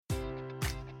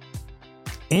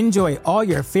Enjoy all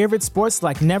your favorite sports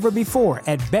like never before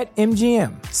at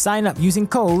BetMGM. Sign up using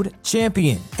code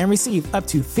CHAMPION and receive up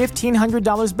to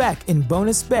 $1,500 back in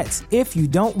bonus bets if you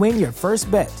don't win your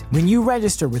first bet. When you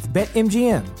register with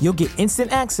BetMGM, you'll get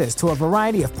instant access to a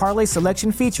variety of parlay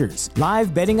selection features,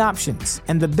 live betting options,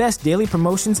 and the best daily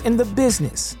promotions in the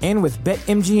business. And with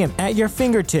BetMGM at your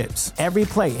fingertips, every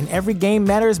play and every game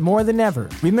matters more than ever.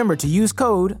 Remember to use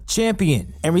code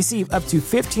CHAMPION and receive up to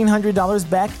 $1,500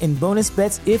 back in bonus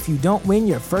bets if you don't win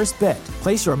your first bet.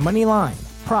 Place your money line,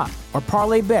 prop, or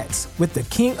parlay bets with the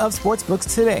king of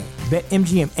sportsbooks today.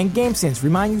 BetMGM and GameSense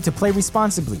remind you to play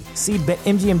responsibly. See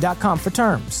BetMGM.com for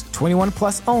terms. 21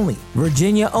 plus only.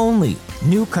 Virginia only.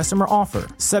 New customer offer.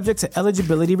 Subject to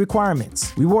eligibility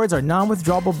requirements. Rewards are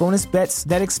non-withdrawable bonus bets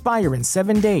that expire in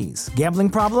 7 days. Gambling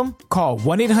problem? Call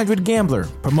 1-800-GAMBLER.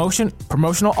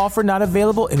 Promotional offer not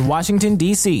available in Washington,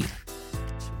 D.C.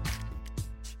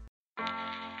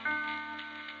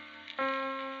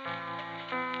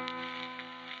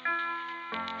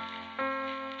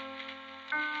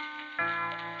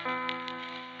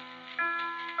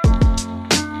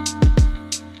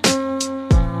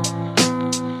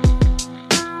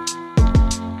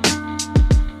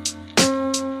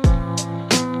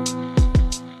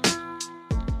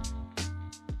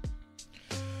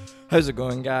 How's it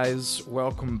going, guys?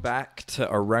 Welcome back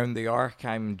to Around the Arc.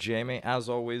 I'm Jamie. As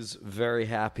always, very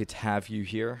happy to have you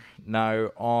here.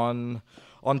 Now, on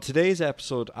today's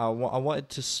episode, I wanted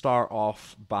to start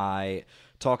off by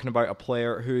talking about a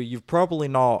player who you've probably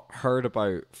not heard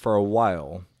about for a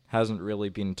while, hasn't really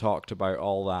been talked about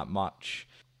all that much,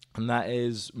 and that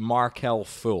is Markelle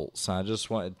Fultz. I just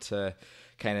wanted to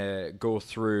kind of go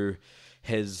through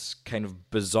his kind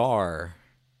of bizarre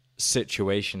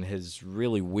situation, his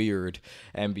really weird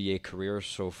NBA career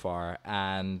so far,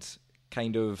 and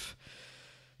kind of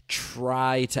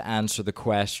try to answer the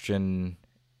question,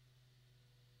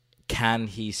 can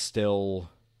he still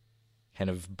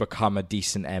kind of become a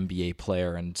decent NBA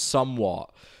player and somewhat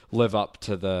live up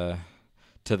to the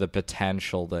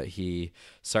potential that he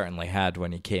certainly had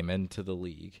when he came into the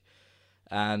league.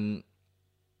 And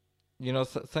you know,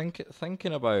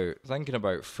 thinking about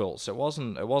Fultz, it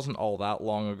wasn't all that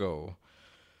long ago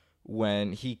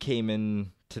when he came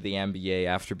in to the NBA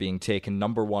after being taken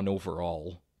number 1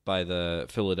 overall by the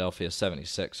Philadelphia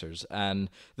 76ers, and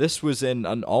this was in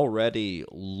an already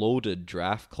loaded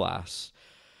draft class.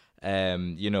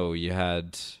 You know, you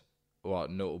had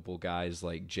notable guys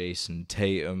like Jason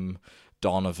Tatum,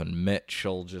 Donovan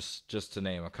Mitchell, just to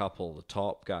name a couple of the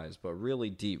top guys, but really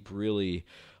deep, really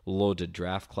loaded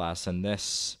draft class. And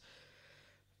this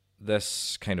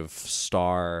kind of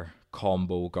star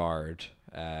combo guard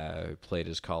who played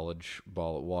his college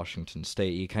ball at Washington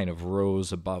State, he kind of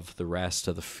rose above the rest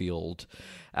of the field,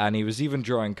 and he was even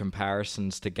drawing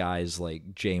comparisons to guys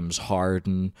like James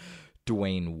Harden,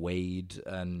 Dwayne Wade,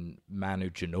 and Manu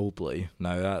Ginobili.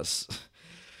 Now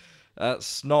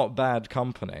that's not bad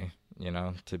company, you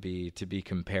know, to be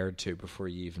compared to before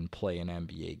you even play an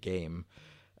NBA game.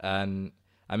 And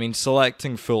I mean,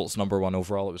 selecting Fultz number 1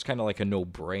 overall, it was kind of like a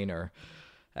no-brainer.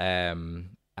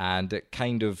 And it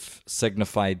kind of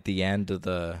signified the end of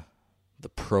the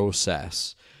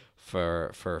process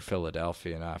for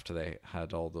Philadelphia, and after they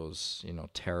had all those, you know,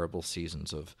 terrible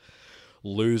seasons of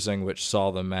losing, which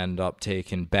saw them end up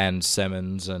taking Ben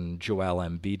Simmons and Joel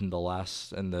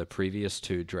Embiid in the previous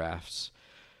 2 drafts.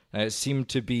 And it seemed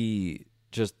to be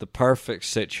just the perfect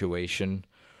situation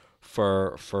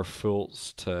for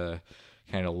Fultz to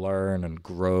kind of learn and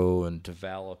grow and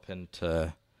develop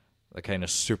into the kind of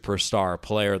superstar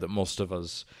player that most of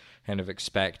us kind of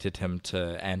expected him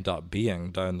to end up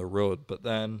being down the road. But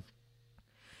then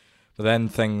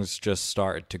things just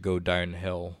started to go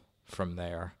downhill from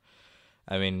there.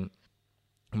 I mean,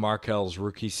 Markelle's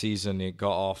rookie season, he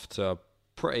got off to a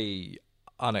pretty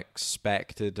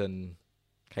unexpected and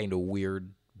kind of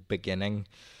weird beginning.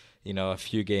 You know, a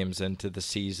few games into the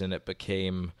season, it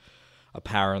became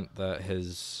apparent that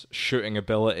his shooting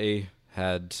ability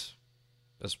had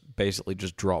basically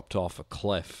just dropped off a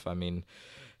cliff. I mean,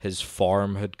 his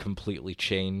form had completely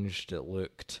changed. It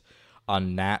looked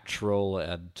unnatural. It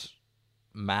had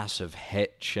massive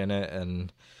hitch in it,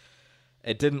 and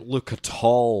it didn't look at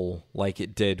all like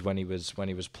it did when he was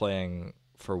playing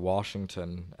for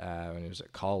Washington when he was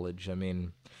at college. I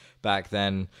mean, back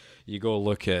then, you go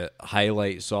look at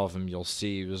highlights of him, you'll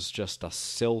see he was just a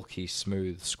silky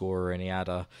smooth scorer, and he had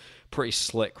a pretty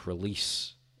slick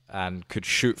release and could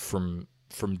shoot from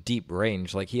deep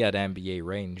range. Like, he had NBA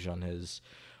range on his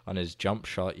jump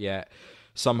shot, yet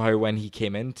somehow when he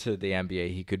came into the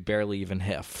NBA, he could barely even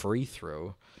hit a free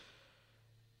throw.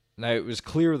 Now, it was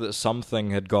clear that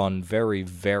something had gone very,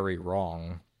 very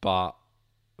wrong, but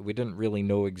we didn't really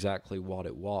know exactly what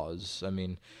it was. I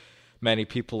mean, many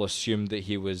people assumed that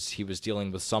he was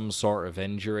dealing with some sort of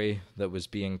injury that was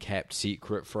being kept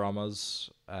secret from us.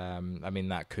 I mean,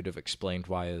 that could have explained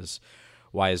why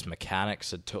his mechanics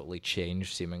had totally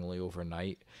changed seemingly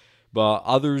overnight. But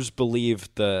others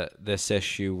believed that this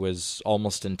issue was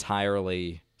almost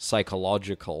entirely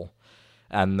psychological,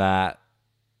 and that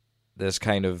this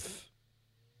kind of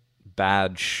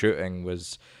bad shooting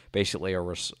was basically a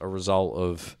result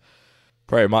of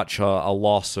pretty much a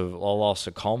loss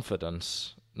of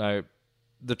confidence. Now,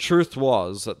 the truth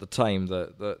was at the time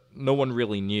that no one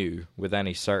really knew with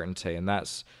any certainty, and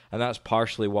that's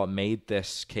partially what made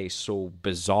this case so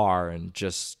bizarre and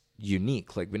just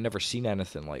unique. Like, we'd never seen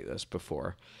anything like this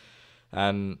before.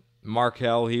 And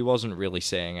Markelle, he wasn't really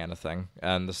saying anything,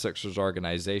 and the Sixers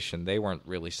organization, they weren't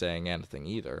really saying anything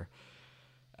either.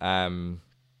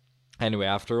 Anyway,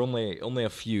 after only a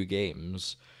few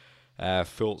games,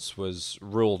 Fultz was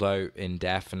ruled out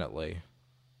indefinitely.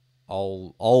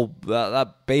 All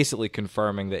that basically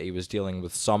confirming that he was dealing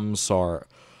with some sort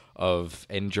of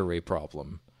injury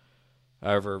problem.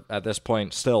 However, at this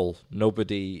point, still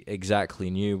nobody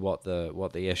exactly knew what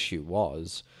the issue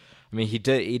was. I mean, he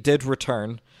did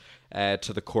return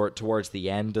to the court towards the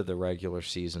end of the regular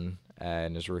season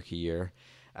in his rookie year,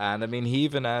 and I mean, he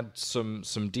even had some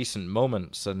decent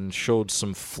moments and showed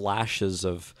some flashes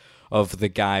of the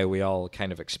guy we all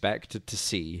kind of expected to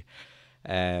see.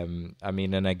 I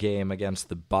mean, in a game against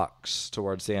the Bucks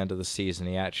towards the end of the season,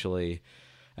 he actually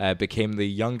became the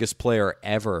youngest player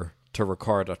ever to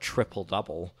record a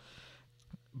triple-double.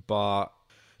 But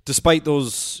despite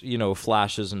those,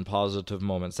 flashes and positive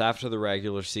moments, after the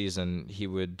regular season, he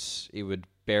would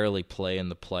barely play in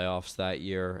the playoffs that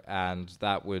year, and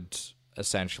that would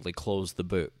essentially close the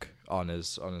book on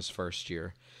his first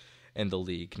year in the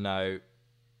league. Now,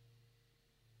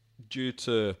 due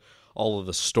to all of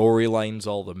the storylines,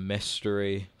 all the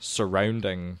mystery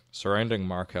surrounding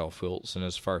Markelle Fultz in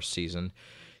his first season,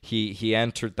 he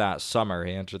entered that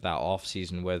off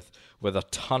season with a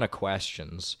ton of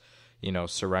questions,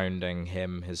 surrounding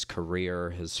him, his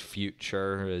career, his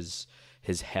future,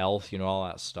 his health, all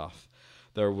that stuff.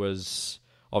 There was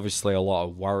obviously a lot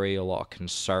of worry, a lot of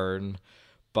concern,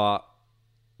 but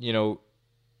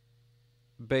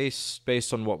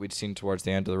based on what we'd seen towards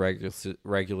the end of the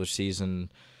regular season,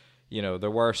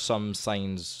 there were some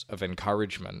signs of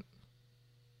encouragement.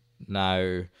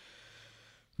 Now,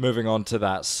 moving on to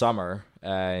that summer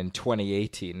in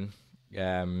 2018,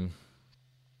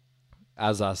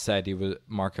 as I said,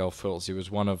 Markelle Fultz. He was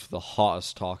one of the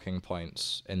hottest talking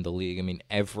points in the league. I mean,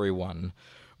 everyone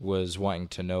was wanting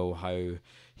to know how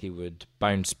he would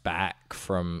bounce back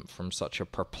from such a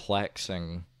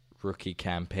perplexing rookie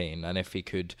campaign, and if he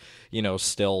could,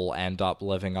 still end up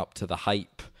living up to the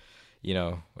hype,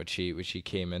 which he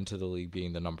came into the league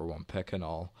being the number one pick and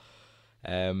all.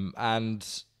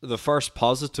 And the first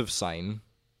positive sign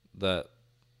that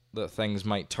things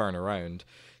might turn around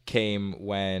came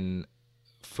when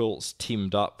Fultz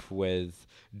teamed up with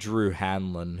Drew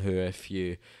Hanlen, who, if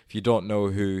you don't know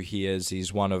who he is,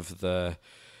 he's one of the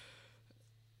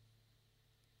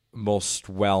most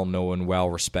well-known,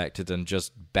 well-respected, and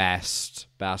just best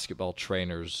basketball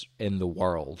trainers in the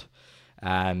world.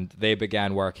 And they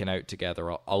began working out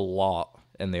together a lot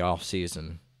in the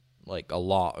off-season. Like, a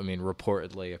lot. I mean,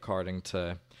 reportedly, according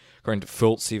to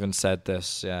Fultz, even said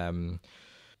this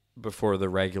before the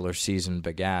regular season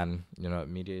began. At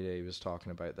Media Day, he was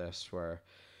talking about this, where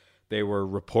they were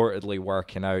reportedly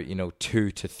working out,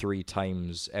 2 to 3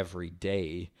 times every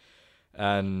day.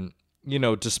 And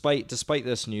despite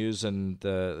this news and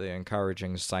the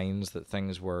encouraging signs that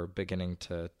things were beginning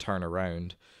to turn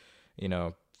around,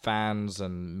 fans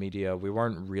and media, we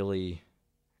weren't really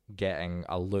getting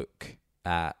a look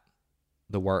at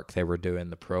the work they were doing,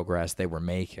 the progress they were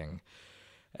making.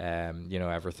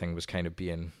 Everything was kind of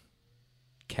being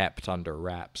kept under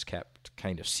wraps, kept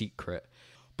kind of secret.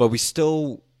 But we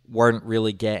still weren't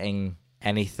really getting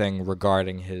anything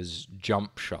regarding his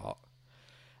jump shot.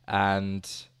 And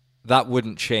that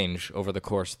wouldn't change over the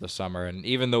course of the summer. And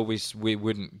even though we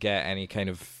wouldn't get any kind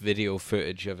of video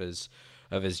footage of his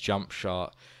jump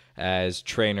shot, his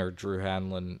trainer Drew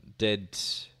Hanlen did,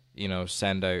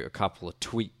 send out a couple of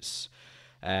tweets,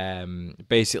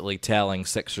 basically telling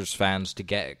Sixers fans to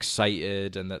get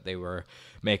excited and that they were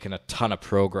making a ton of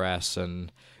progress,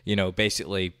 and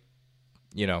basically,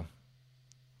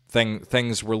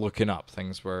 things were looking up,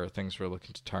 things were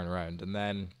looking to turn around. And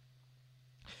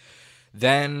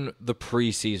then the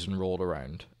preseason rolled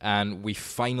around, and we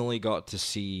finally got to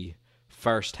see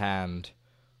firsthand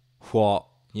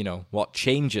what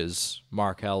changes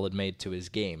Markelle had made to his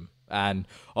game. And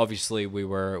obviously we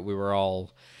were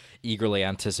all eagerly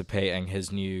anticipating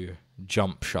his new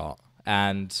jump shot.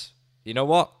 And you know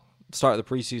what? Start of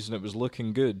the preseason, it was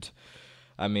looking good.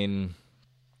 I mean,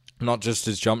 not just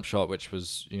his jump shot, which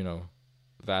was,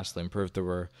 vastly improved. There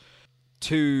were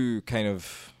two kind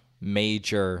of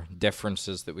major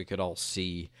differences that we could all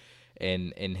see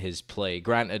in his play.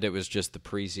 Granted, it was just the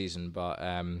preseason, but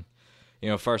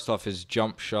first off, his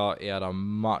jump shot, he had a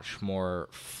much more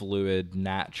fluid,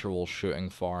 natural shooting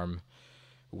form,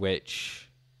 which,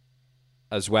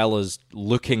 as well as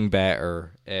looking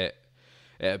better, it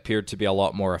appeared to be a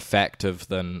lot more effective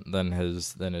than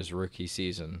his rookie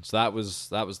season. So that was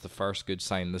the first good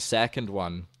sign. The second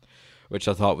one, which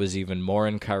I thought was even more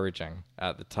encouraging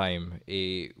at the time,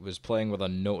 he was playing with a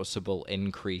noticeable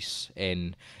increase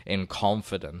in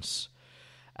confidence.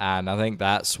 And I think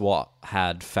that's what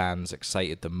had fans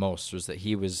excited the most, was that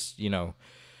he was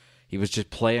just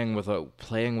playing with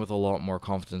a lot more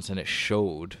confidence, and it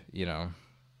showed,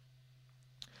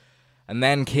 And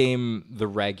then came the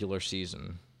regular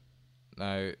season.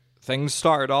 Now, things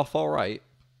started off all right,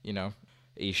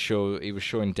 He was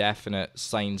showing definite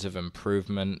signs of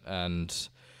improvement, and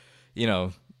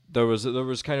there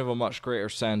was kind of a much greater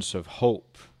sense of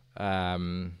hope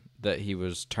that he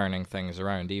was turning things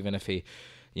around, even if he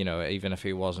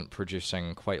wasn't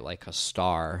producing quite like a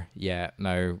star yet.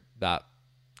 Now, that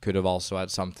could have also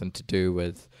had something to do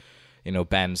with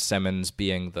Ben Simmons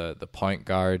being the point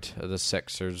guard of the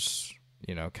Sixers,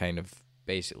 kind of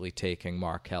basically taking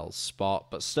Markelle's spot,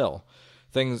 but still.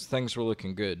 Things were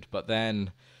looking good, but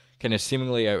then kind of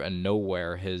seemingly out of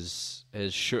nowhere, his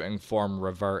shooting form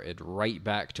reverted right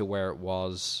back to where it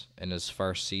was in his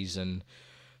first season.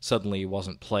 Suddenly he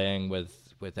wasn't playing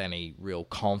with any real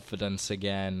confidence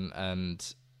again,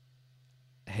 and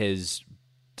his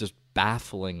just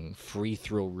baffling free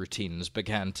throw routines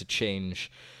began to change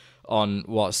on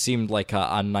what seemed like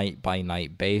a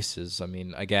night-by-night basis. I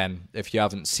mean, again, if you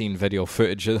haven't seen video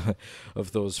footage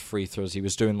of those free throws, he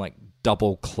was doing like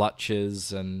double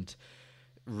clutches and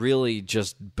really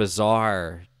just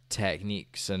bizarre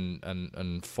techniques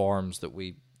and forms that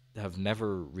we have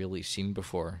never really seen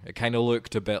before. It kind of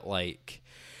looked a bit like,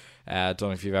 I don't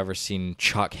know if you've ever seen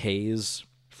Chuck Hayes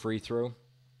free throw,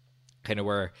 kind of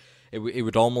where it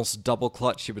would almost double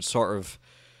clutch. He would sort of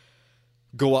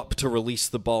go up to release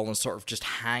the ball and sort of just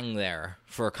hang there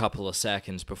for a couple of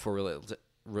seconds before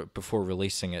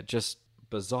releasing it. Just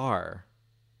bizarre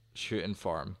shooting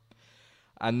form.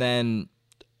 And then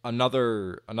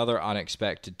another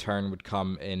unexpected turn would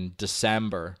come in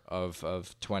December of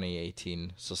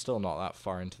 2018, so still not that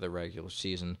far into the regular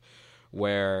season,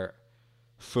 where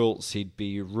Fultz, he'd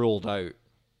be ruled out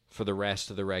for the rest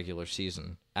of the regular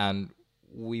season. And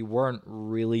we weren't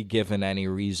really given any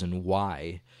reason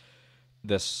why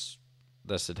this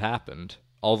had happened,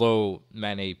 although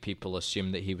many people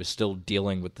assumed that he was still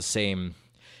dealing with the same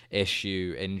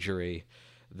injury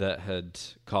that had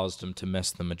caused him to miss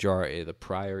the majority of the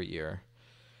prior year.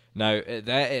 Now,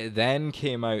 it then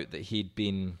came out that he'd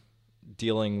been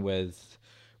dealing with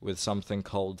something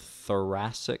called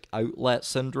thoracic outlet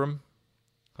syndrome.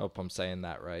 Hope I'm saying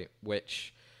that right,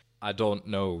 which I don't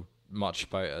know much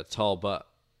about at all, but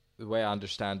the way I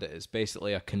understand it is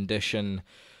basically a condition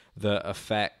that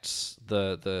affects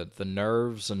the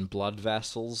nerves and blood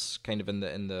vessels kind of in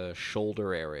the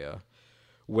shoulder area,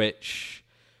 which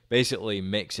basically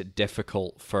makes it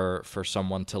difficult for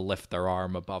someone to lift their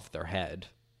arm above their head.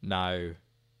 Now,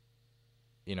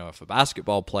 if a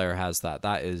basketball player has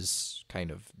that is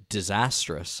kind of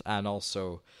disastrous, and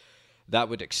also that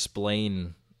would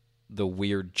explain the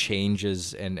weird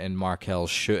changes in Markelle's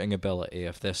shooting ability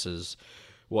if this is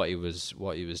what he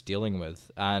was dealing with.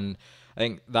 And I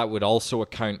think that would also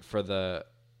account for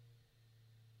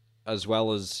as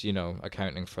well as,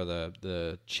 accounting for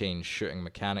the changed shooting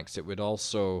mechanics, it would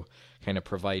also kind of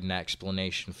provide an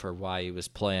explanation for why he was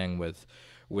playing with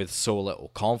so little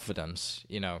confidence,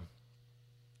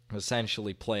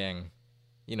 essentially playing,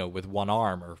 with one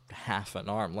arm or half an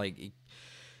arm. Like,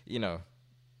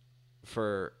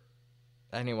 for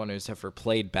anyone who's ever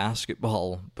played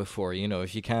basketball before,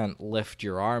 if you can't lift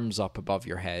your arms up above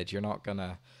your head, you're not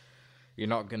gonna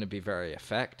be very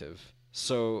effective.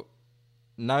 So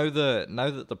now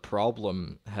that the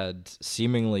problem had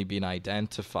seemingly been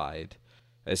identified,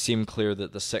 it seemed clear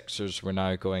that the Sixers were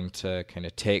now going to kind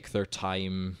of take their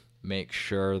time, make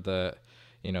sure that,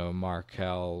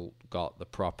 Markelle got the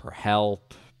proper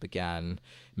help, began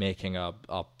making a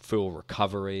full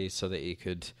recovery so that he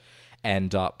could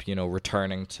end up,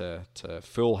 returning to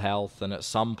full health, and at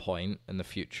some point in the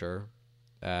future,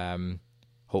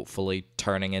 hopefully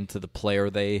turning into the player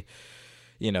they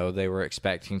were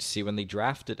expecting to see when they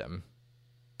drafted him.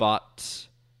 But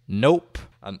nope,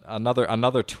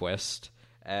 another twist.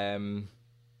 The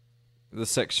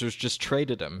Sixers just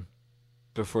traded him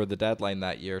before the deadline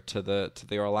that year to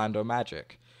the Orlando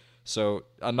Magic. So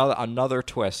another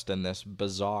twist in this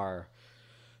bizarre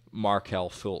Markelle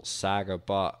Fultz saga.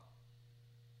 But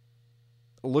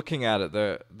looking at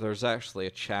it, there's actually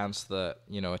a chance that,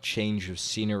 a change of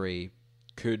scenery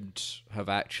could have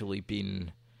actually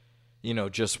been,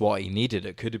 just what he needed.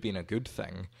 It could have been a good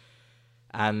thing.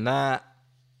 And that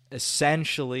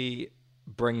essentially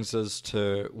brings us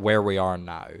to where we are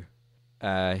now.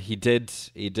 He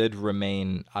did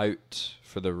remain out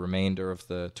for the remainder of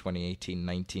the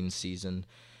 2018-19 season,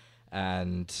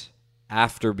 and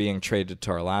after being traded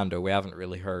to Orlando, we haven't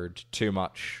really heard too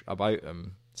much about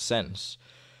him since.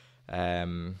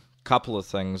 Couple of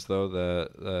things though, the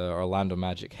Orlando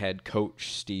Magic head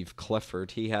coach Steve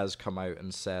Clifford, he has come out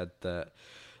and said that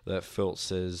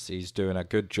Fultz he's doing a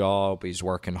good job, he's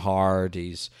working hard,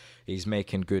 he's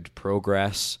making good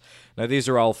progress. Now, these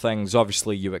are all things,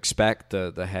 obviously, you expect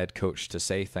the head coach to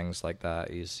say things like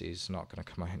that. He's not going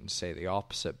to come out and say the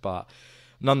opposite, but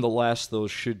nonetheless,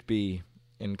 those should be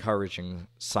encouraging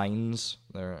signs.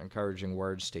 They're encouraging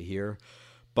words to hear,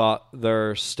 but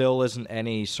there still isn't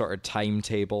any sort of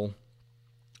timetable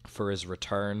for his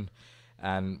return,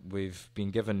 and we've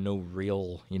been given no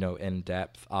real,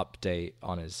 in-depth update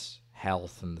on his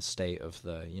health and the state of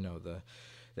the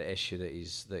issue that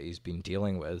he's been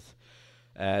dealing with.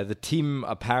 The team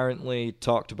apparently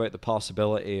talked about the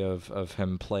possibility of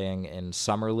him playing in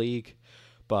Summer League,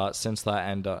 but since that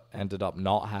ended up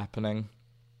not happening,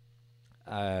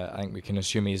 I think we can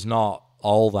assume he's not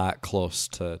all that close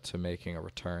to making a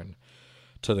return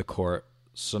to the court.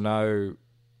 So now,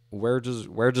 where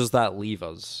does that leave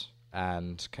us,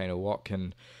 and kind of what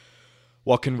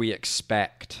can we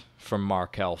expect from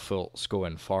Markelle Fultz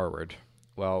going forward?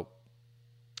 Well,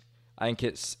 I think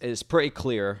it's pretty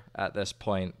clear at this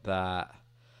point that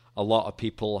a lot of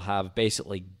people have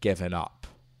basically given up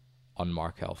on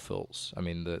Markelle Fultz. I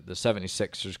mean, the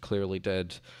 76ers clearly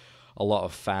did. A lot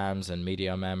of fans and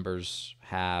media members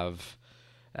have.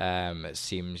 It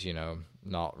seems,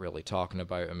 not really talking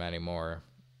about him anymore.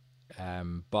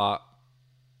 But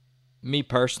me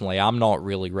personally, I'm not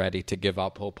really ready to give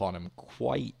up hope on him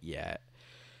quite yet.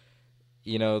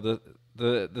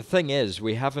 The thing is,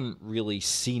 we haven't really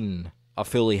seen a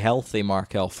fully healthy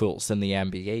Markelle Fultz in the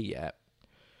NBA yet.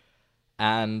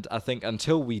 And I think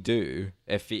until we do,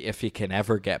 if he can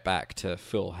ever get back to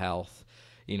full health,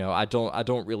 I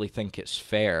don't really think it's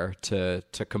fair to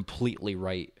completely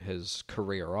write his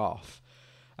career off.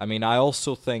 I mean, I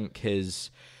also think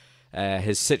his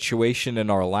situation in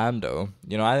Orlando,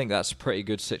 I think that's a pretty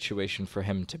good situation for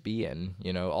him to be in.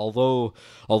 Although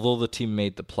the team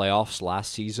made the playoffs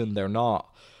last season,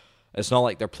 it's not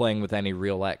like they're playing with any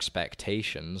real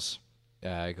expectations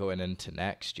going into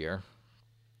next year.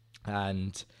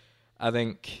 And I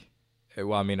think,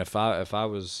 well, I mean, if I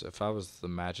was the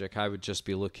Magic, I would just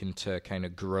be looking to kind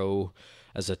of grow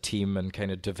as a team and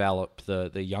kind of develop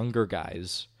the younger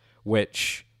guys.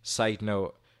 Which, side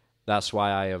note, that's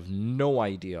why I have no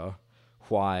idea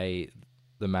why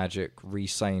the Magic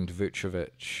re-signed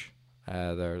Vucevic,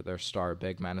 their star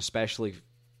big man, especially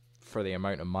for the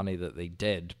amount of money that they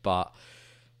did. But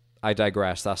I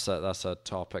digress. That's a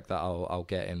topic that I'll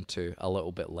get into a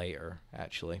little bit later,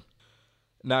 actually.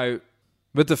 Now,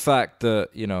 with the fact that,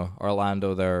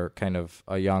 Orlando, they're kind of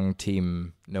a young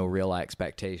team, no real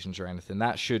expectations or anything,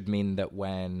 that should mean that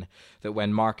when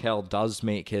Markelle does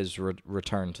make his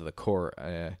return to the court,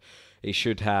 he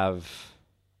should have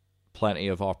plenty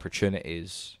of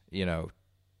opportunities,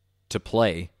 to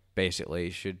play, basically.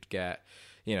 He should get,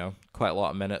 quite a lot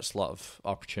of minutes, a lot of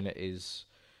opportunities,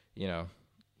 a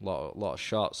lot of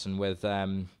shots. And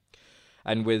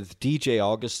with DJ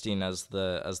Augustin as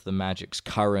the Magic's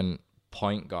current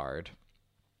point guard,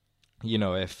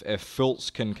 if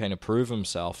Fultz can kind of prove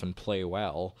himself and play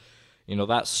well,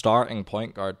 that starting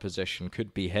point guard position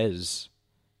could be his,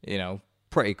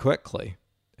 pretty quickly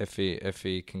if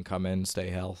he can come in, stay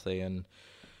healthy,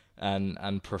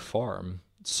 and perform.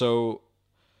 So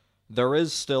there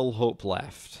is still hope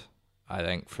left, I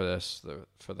think, for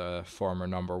the former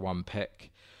number one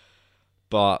pick.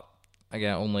 But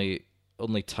again,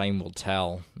 only time will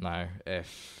tell now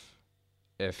if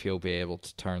he'll be able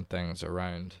to turn things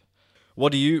around.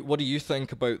 What do you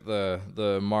think about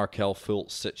the Markelle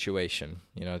Fultz situation?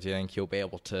 Do you think he'll be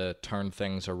able to turn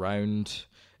things around?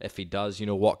 If he does,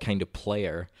 what kind of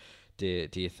player do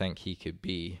you think he could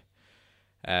be?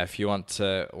 If you want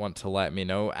to let me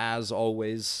know, as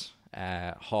always,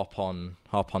 hop on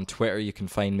Twitter. You can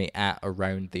find me at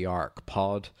Around the Arc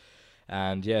Pod,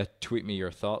 and yeah, tweet me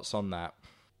your thoughts on that.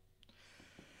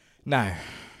 Now,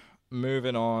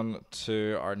 moving on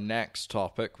to our next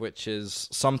topic, which is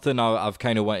something I've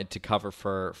kind of wanted to cover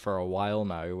for a while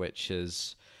now, which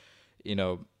is,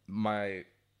 my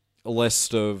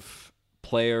list of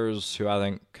players who I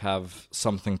think have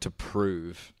something to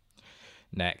prove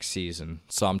next season.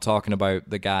 So I'm talking about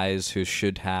the guys who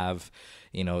should have,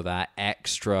 that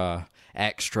extra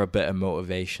bit of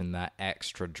motivation, that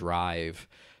extra drive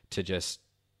to just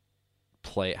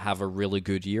have a really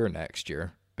good year next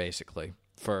year, basically.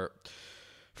 For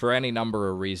any number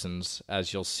of reasons,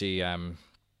 as you'll see, I've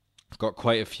got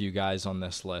quite a few guys on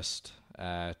this list,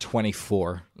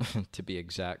 24 to be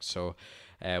exact. So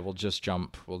we'll just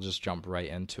jump right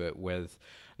into it with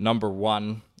number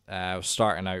one.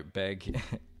 Starting out big,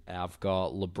 I've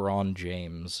got LeBron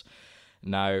James.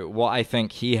 Now, what I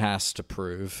think he has to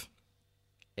prove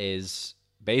is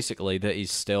basically that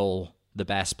he's still the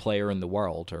best player in the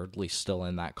world, or at least still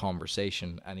in that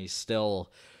conversation, and he's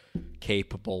still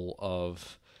capable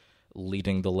of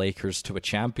leading the Lakers to a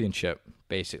championship,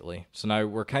 basically. So now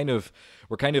we're kind of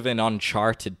in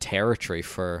uncharted territory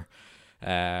for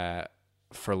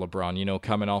LeBron,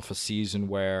 coming off a season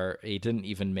where he didn't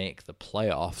even make the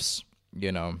playoffs.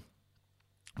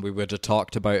 We would have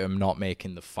talked about him not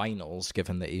making the finals,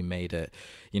 given that he made it,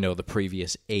 the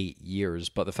previous 8 years.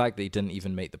 But the fact that he didn't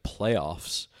even make the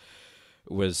playoffs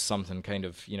was something kind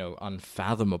of,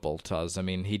 unfathomable to us. I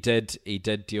mean,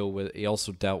 he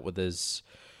also dealt with his,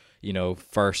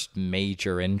 first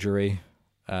major injury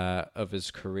of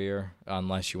his career,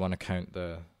 unless you want to count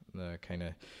the kind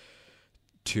of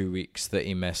 2 weeks that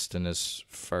he missed in his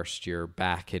first year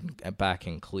back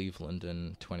in Cleveland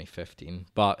in 2015.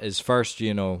 But his first,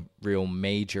 real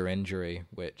major injury,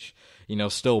 which,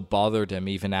 still bothered him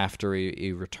even after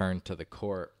he returned to the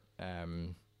court,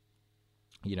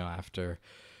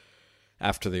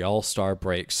 after the All-Star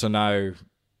break. So now,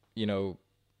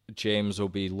 James will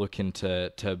be looking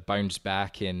to bounce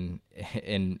back in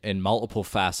multiple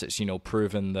facets,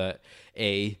 proving that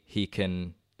A, he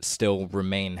can still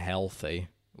remain healthy,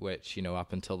 which,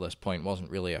 up until this point wasn't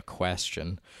really a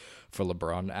question for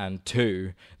LeBron, and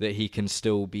 2, that he can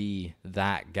still be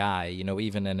that guy,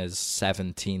 even in his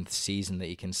 17th season, that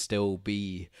he can still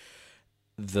be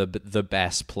the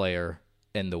best player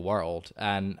in the world.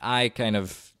 And I kind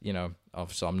of,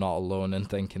 obviously I'm not alone in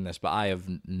thinking this, but I have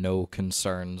no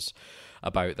concerns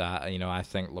about that. I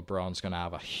think LeBron's going to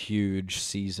have a huge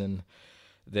season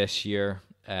this year.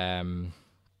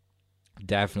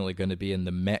 Definitely going to be in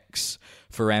the mix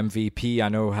for MVP. I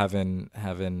know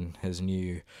having his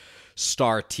new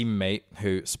star teammate,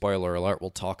 who, spoiler alert, we'll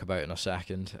talk about in a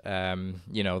second,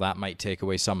 that might take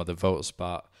away some of the votes,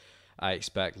 but I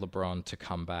expect LeBron to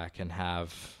come back and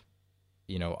have,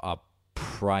 a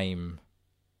prime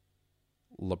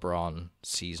LeBron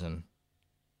season,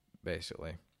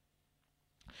 basically.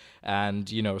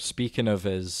 And, speaking of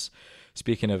his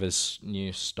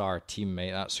new star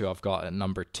teammate, that's who I've got at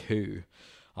number 2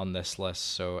 on this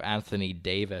list. So Anthony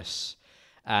Davis.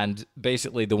 And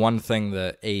basically the one thing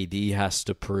that AD has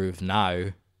to prove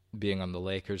now, being on the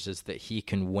Lakers, is that he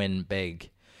can win big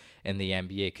in the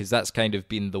NBA, because that's kind of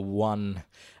been the one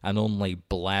and only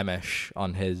blemish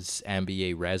on his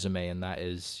NBA resume, and that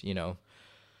is,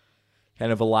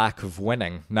 kind of a lack of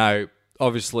winning. Now,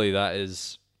 obviously that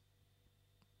is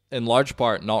in large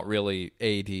part not really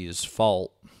AD's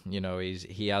fault.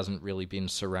 He hasn't really been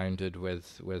surrounded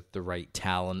with the right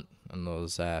talent in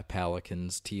those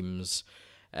Pelicans teams.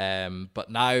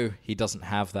 But now he doesn't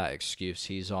have that excuse.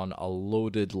 He's on a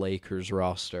loaded Lakers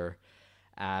roster,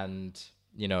 and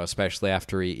especially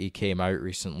after he came out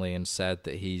recently and said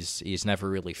that he's never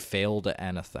really failed at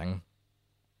anything.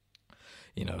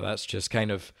 That's just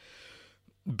kind of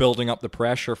building up the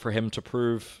pressure for him to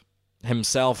prove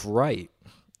himself right.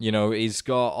 He's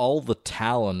got all the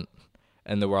talent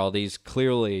in the world. He's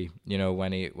clearly,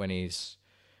 when he's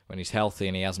healthy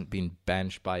and he hasn't been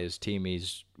benched by his team,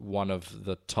 he's one of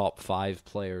the top 5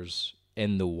 players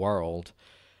in the world,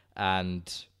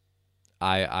 and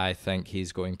I think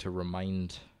he's going to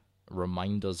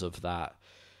remind us of that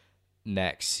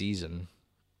next season.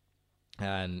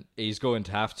 And he's going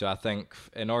to have to, I think,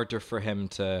 in order for him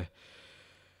to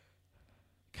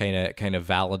kind of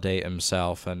validate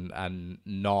himself and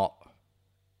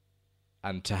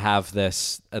to have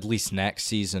this, at least next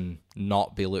season,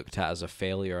 not be looked at as a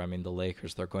failure. I mean, the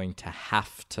Lakers, they're going to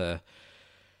have to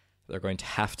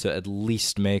at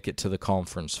least make it to the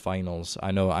conference finals.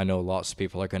 I know lots of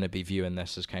people are going to be viewing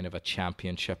this as kind of a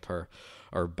championship or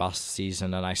or bust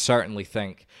season. And I certainly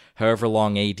think however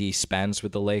long AD spends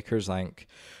with the Lakers, I think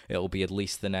it'll be at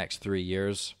least the next 3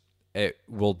 years. It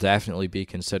will definitely be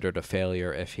considered a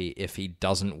failure if he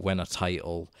doesn't win a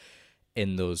title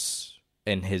in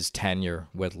his tenure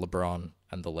with LeBron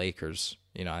and the Lakers.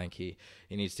 I think he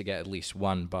needs to get at least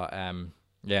one. But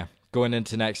going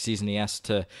into next season, he has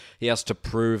to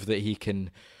prove that he can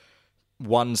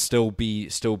still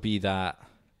be that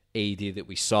AD that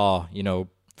we saw,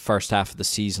 first half of the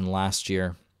season last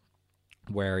year,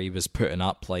 where he was putting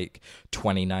up like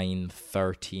 29,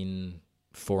 13,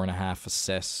 4.5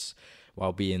 assists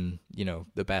while being,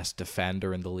 the best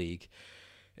defender in the league.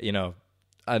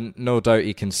 And no doubt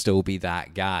he can still be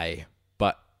that guy,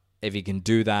 but if he can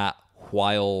do that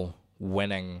while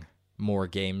winning more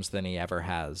games than he ever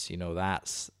has,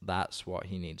 that's what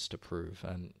he needs to prove,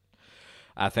 and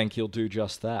I think he'll do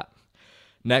just that.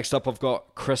 Next up, I've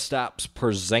got Kristaps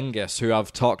Porzingis, who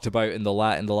I've talked about in the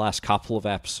last couple of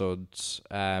episodes,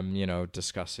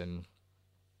 discussing,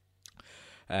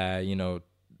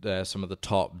 some of the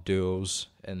top duos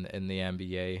in the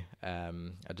NBA.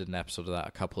 I did an episode of that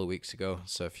a couple of weeks ago,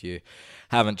 so if you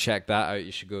haven't checked that out,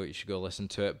 you should go listen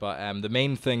to it. But the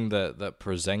main thing that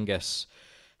Porzingis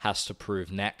has to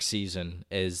prove next season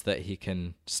is that he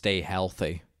can stay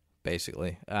healthy,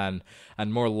 basically, and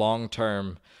more long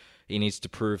term, he needs to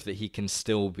prove that he can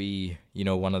still be,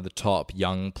 one of the top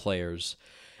young players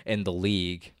in the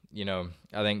league.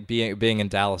 I think being in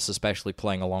Dallas, especially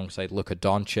playing alongside Luka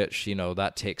Doncic,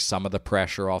 that takes some of the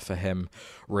pressure off of him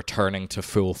returning to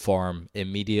full form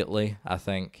immediately. I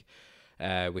think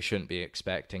we shouldn't be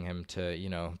expecting him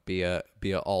to, be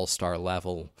a all-star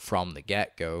level from the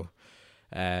get-go.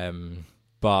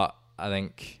 But I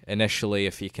think initially,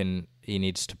 if he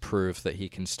needs to prove that he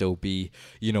can still be,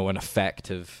 an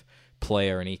effective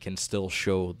player, and he can still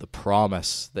show the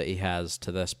promise that he has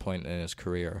to this point in his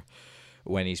career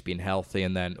when he's been healthy.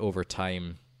 And then over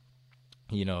time,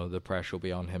 the pressure will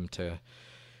be on him to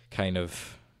kind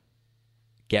of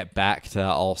get back to that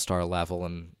all-star level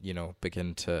and,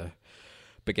 begin to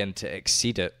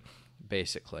exceed it,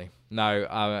 basically. Now,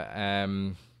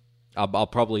 I'll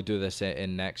probably do this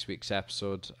in next week's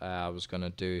episode. I was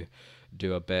going to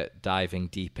do a bit diving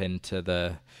deep into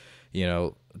the,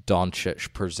 Doncic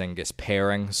Porzingis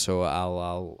pairing, so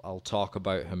I'll talk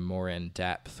about him more in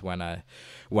depth when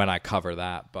I cover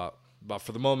that. But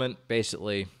for the moment,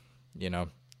 basically,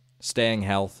 staying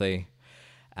healthy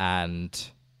and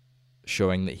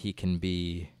showing that he can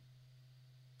be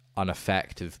an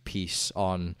effective piece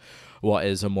on what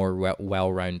is a more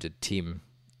well-rounded team,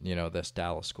 this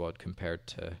Dallas squad compared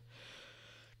to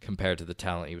the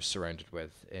talent he was surrounded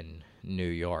with in New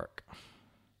York.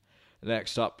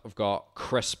 Next up, I've got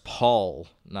Chris Paul.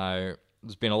 Now,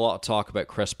 there's been a lot of talk about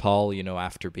Chris Paul,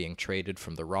 after being traded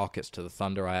from the Rockets to the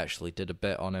Thunder. I actually did a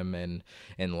bit on him in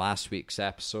last week's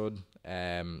episode,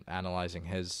 analyzing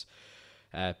his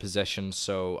position,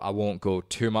 so I won't go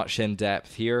too much in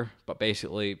depth here, but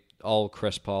basically all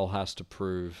Chris Paul has to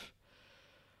prove,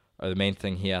 or the main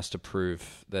thing he has to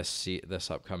prove this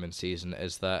upcoming season,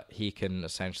 is that he can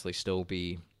essentially still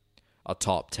be a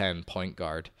top 10 point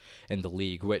guard in the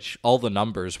league, which all the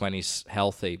numbers when he's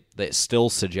healthy, that still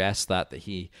suggest that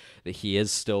he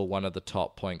is still one of the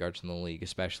top point guards in the league,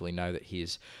 especially now that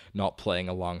he's not playing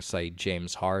alongside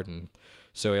James Harden.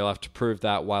 So he'll have to prove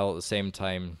that while at the same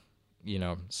time,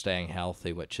 staying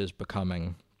healthy, which is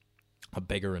becoming a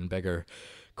bigger and bigger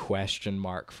question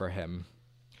mark for him.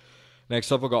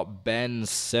 Next up, I've got Ben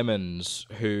Simmons,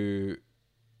 who,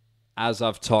 as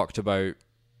I've talked about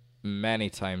many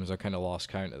times, I kind of lost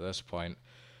count at this point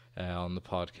on the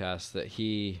podcast, that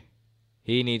he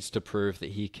needs to prove that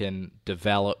he can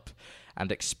develop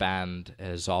and expand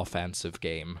his offensive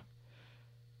game,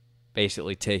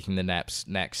 basically taking the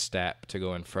next step to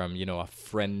going from, a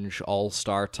fringe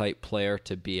all-star type player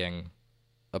to being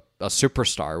a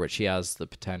superstar, which he has the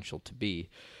potential to be.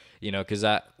 Because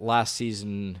that last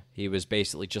season, he was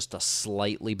basically just a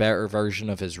slightly better version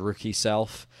of his rookie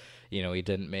self. He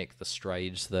didn't make the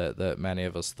strides that many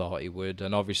of us thought he would.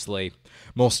 And obviously,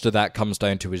 most of that comes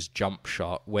down to his jump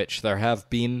shot, which there have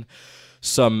been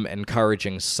some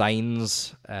encouraging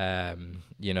signs.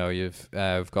 You've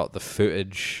got the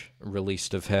footage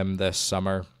released of him this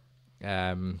summer,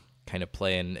 kind of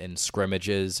playing in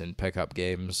scrimmages and pickup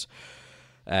games,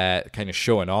 kind of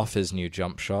showing off his new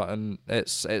jump shot, and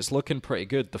it's looking pretty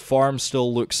good. The form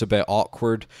still looks a bit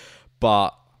awkward,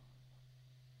 but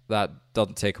that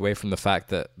doesn't take away from the fact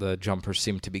that the jumpers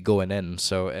seem to be going in.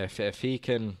 So if he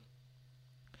can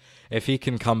if he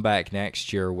can come back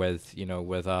next year with,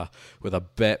 with a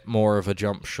bit more of a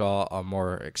jump shot, a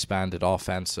more expanded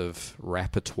offensive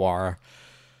repertoire,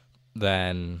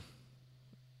 then,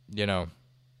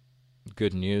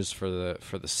 good news for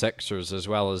the Sixers as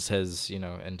well as his,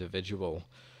 individual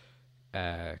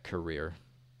career.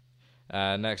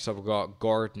 Next up, we've got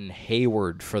Gordon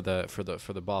Hayward for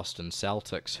the Boston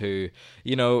Celtics, who,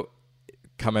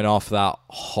 coming off that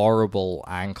horrible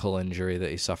ankle injury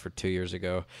that he suffered 2 years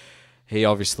ago, he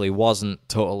obviously wasn't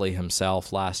totally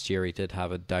himself last year. He did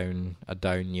have a down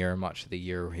year. Much of the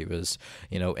year he was,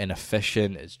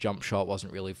 inefficient. His jump shot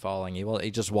wasn't really falling.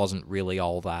 He just wasn't really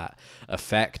all that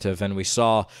effective, and we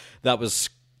saw that was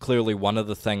clearly one of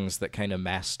the things that kind of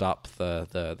messed up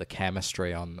the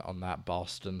chemistry on that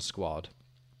Boston squad.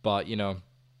 But,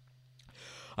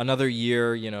 another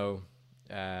year,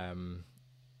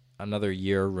 another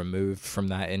year removed from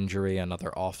that injury,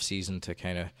 another off season to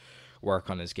kind of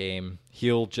work on his game.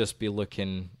 He'll just be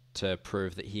looking to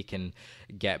prove that he can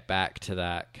get back to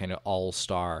that kind of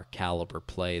all-star caliber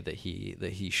play that he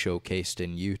showcased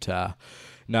in Utah.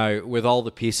 Now, with all the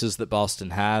pieces that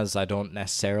Boston has, I don't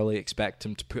necessarily expect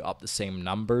him to put up the same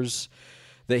numbers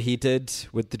that he did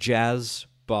with the Jazz,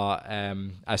 but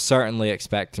I certainly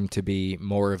expect him to be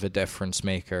more of a difference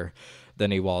maker than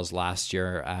he was last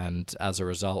year, and as a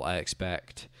result, I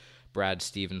expect Brad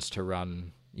Stevens to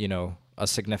run, a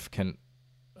significant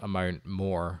amount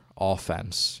more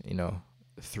offense,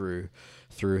 through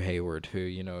Hayward, who,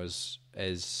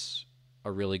 is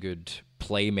a really good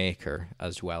playmaker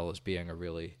as well as being a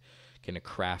really kind of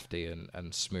crafty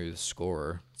and smooth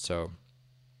scorer. So,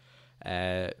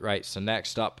 so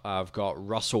next up I've got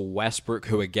Russell Westbrook,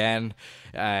 who again,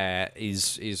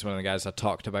 he's one of the guys I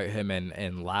talked about him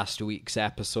in last week's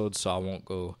episode, so I won't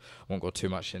go too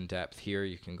much in depth here.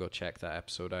 You can go check that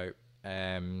episode out.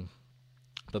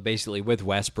 But basically, with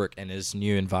Westbrook in his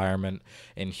new environment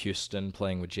in Houston,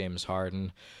 playing with James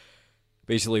Harden,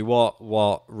 basically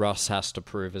what Russ has to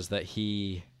prove is that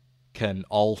he can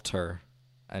alter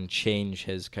and change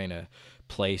his kind of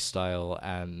play style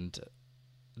and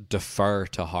defer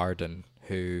to Harden,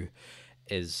 who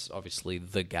is obviously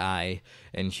the guy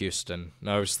in Houston.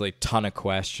 Now, obviously, ton of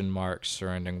question marks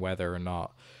surrounding whether or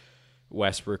not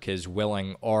Westbrook is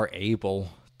willing or able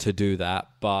to do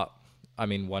that, but I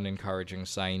mean, one encouraging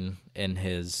sign in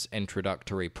his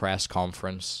introductory press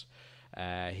conference,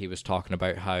 he was talking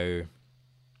about how,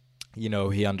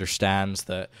 he understands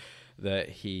that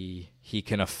he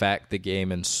can affect the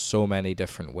game in so many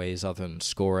different ways other than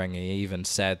scoring. He even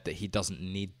said that he doesn't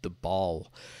need the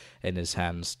ball in his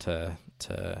hands to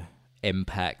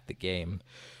impact the game.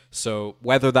 So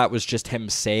whether that was just him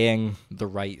saying the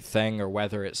right thing or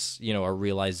whether it's, a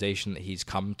realization that he's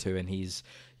come to and he's,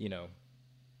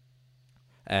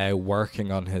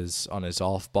 working on his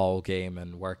off-ball game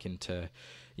and working to,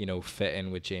 fit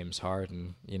in with James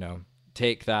Harden,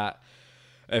 take that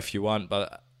if you want.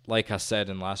 But like I said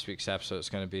in last week's episode, it's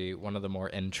going to be one of the more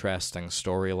interesting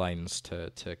storylines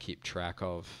to keep track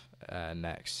of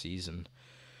next season.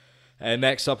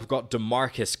 Next up, we've got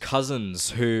DeMarcus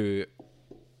Cousins, who,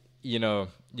 you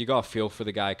got a feel for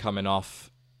the guy coming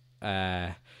off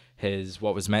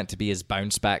what was meant to be his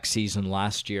bounce back season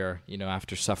last year,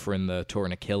 after suffering the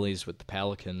torn Achilles with the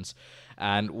Pelicans.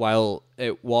 And while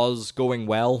it was going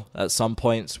well at some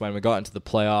points when we got into the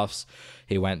playoffs,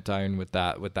 he went down with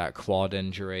that quad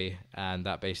injury, and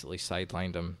that basically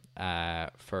sidelined him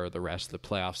for the rest of the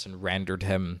playoffs and rendered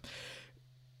him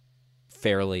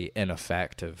fairly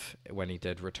ineffective when he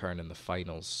did return in the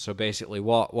finals. So basically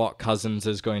what Cousins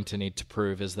is going to need to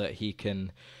prove is that he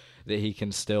can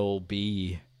still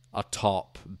be a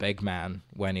top big man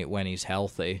when he's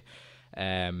healthy.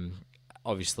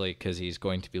 Obviously, because he's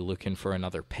going to be looking for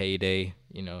another payday,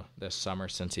 this summer,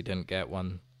 since he didn't get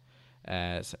one.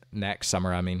 Next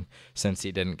summer, since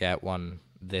he didn't get one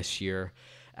this year.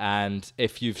 And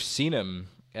if you've seen him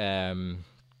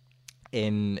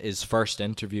in his first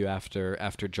interview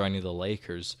after joining the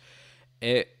Lakers,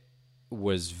 it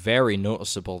was very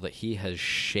noticeable that he has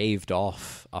shaved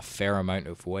off a fair amount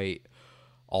of weight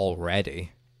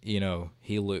already.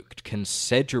 He looked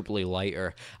considerably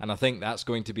lighter, and I think that's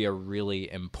going to be a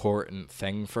really important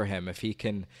thing for him. If he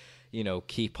can,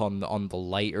 keep on the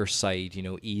lighter side,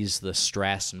 ease the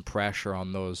stress and pressure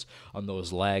on those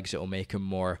legs, it'll make him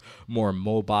more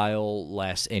mobile,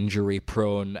 less injury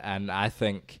prone, and I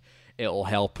think it'll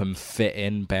help him fit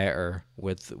in better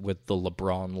with the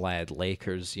LeBron-led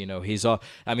Lakers. He's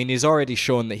already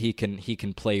shown that he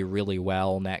can play really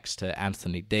well next to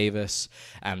Anthony Davis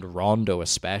and Rondo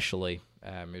especially,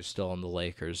 who's still on the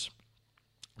Lakers,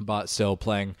 but still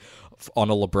playing on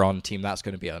a LeBron team, that's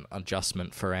going to be an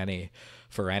adjustment for any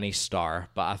star.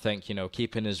 But I think,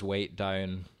 keeping his weight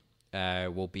down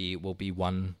will be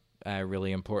one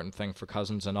really important thing for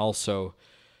Cousins, and also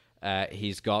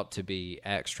he's got to be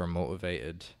extra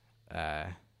motivated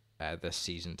this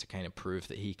season to kind of prove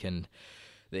that he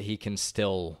can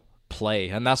still play.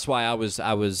 And that's why I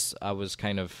was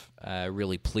kind of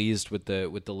really pleased with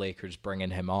the Lakers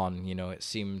bringing him on.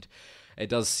 It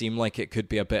does seem like it could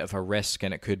be a bit of a risk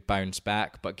and it could bounce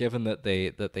back, but given that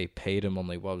they paid him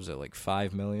only, what was it, like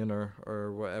 $5 million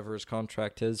or whatever his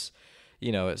contract is,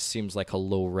 it seems like a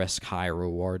low risk, high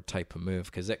reward type of move,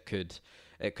 because it could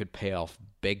pay off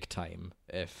big time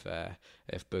if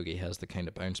Boogie has the kind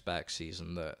of bounce back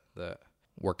season that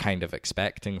we're kind of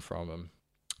expecting from him.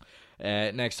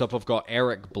 Next up, I've got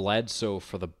Eric Bledsoe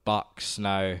for the Bucks.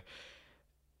 Now,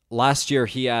 last year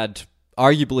he had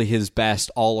arguably his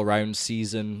best all-around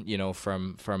season,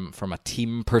 from a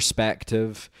team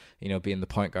perspective, being the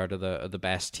point guard of the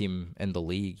best team in the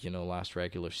league, last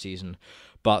regular season.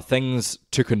 But things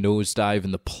took a nosedive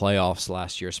in the playoffs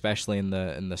last year, especially in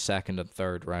the second and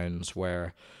third rounds,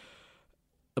 where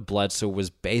Bledsoe was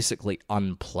basically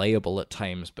unplayable at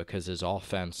times because his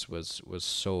offense was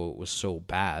so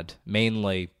bad,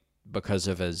 mainly because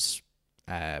of his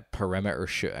perimeter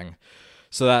shooting.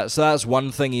 So that's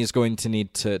one thing he's going to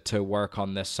need to work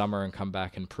on this summer and come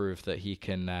back and prove that he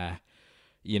can,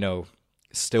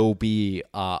 still be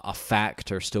a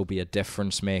factor, still be a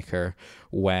difference maker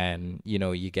when,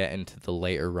 you get into the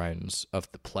later rounds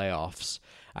of the playoffs.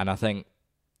 And I think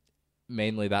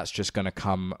mainly that's just going to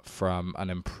come from an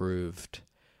improved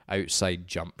outside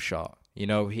jump shot.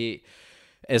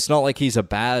 It's not like he's a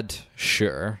bad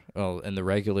shooter, well, in the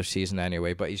regular season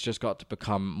anyway, but he's just got to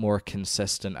become more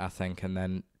consistent, I think, and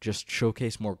then just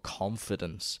showcase more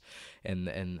confidence in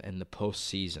the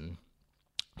postseason.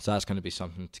 So that's going to be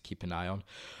something to keep an eye on.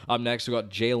 Up next, we've got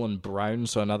Jaylen Brown,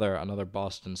 so another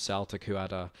Boston Celtic who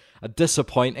had a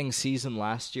disappointing season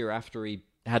last year after he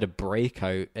had a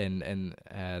breakout in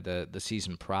the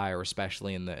season prior,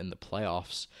 especially in the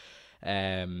playoffs.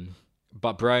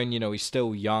 But Brown, he's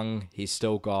still young. He's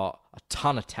still got a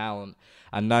ton of talent.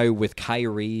 And now with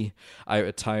Kyrie out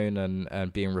of town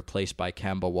and being replaced by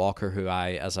Kemba Walker, who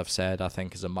as I've said, I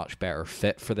think is a much better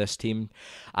fit for this team,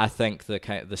 I think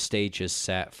the stage is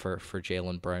set for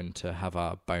Jaylen Brown to have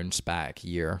a bounce back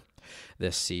year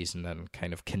this season and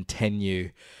kind of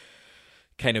continue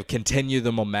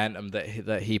the momentum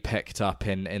that he picked up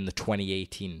in the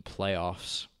 2018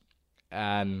 playoffs.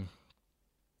 And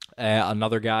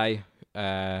another guy,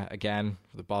 again,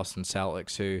 the Boston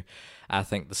Celtics, who I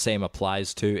think the same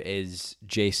applies to, is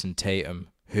Jason Tatum,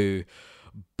 who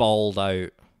balled out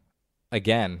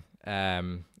again,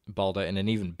 balled out in an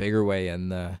even bigger way in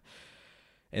the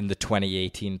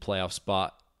 2018 playoffs.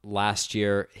 But last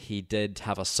year he did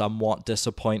have a somewhat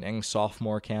disappointing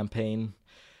sophomore campaign,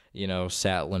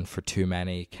 settling for too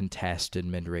many contested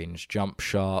mid-range jump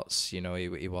shots.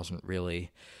 He wasn't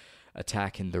really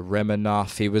attacking the rim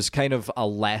enough. He was kind of a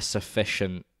less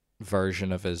efficient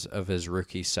version of his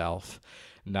rookie self.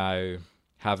 Now,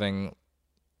 having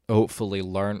hopefully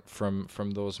learnt from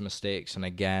those mistakes, and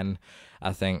again,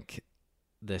 I think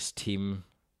this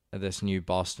new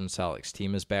Boston Celtics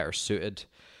team is better suited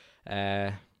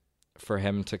for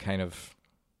him to kind of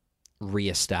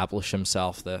reestablish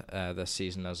himself this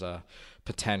season as a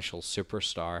potential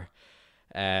superstar.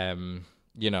 The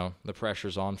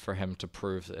pressure's on for him to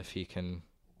prove that if he can,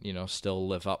 still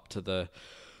live up to the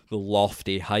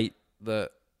lofty height that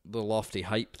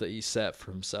he set for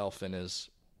himself in his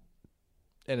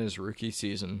rookie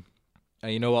season.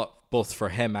 And you know what? Both for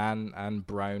him and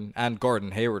Brown and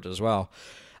Gordon Hayward as well,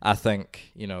 I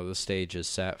think the stage is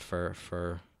set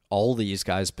for all these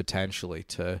guys potentially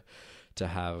to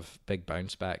have big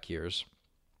bounce back years.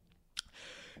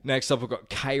 Next up, we've got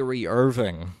Kyrie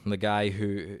Irving, the guy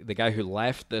who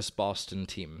left this Boston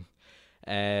team,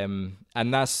 and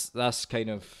that's kind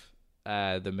of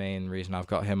the main reason I've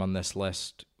got him on this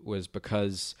list was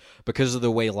because of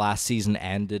the way last season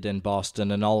ended in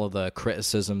Boston and all of the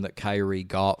criticism that Kyrie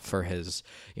got for his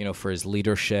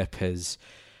leadership, his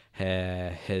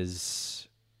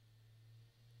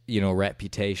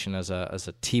reputation as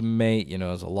a teammate,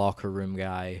 as a locker room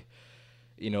guy.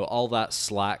 All that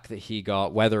slack that he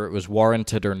got, whether it was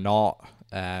warranted or not,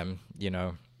 I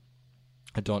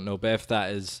don't know. But if that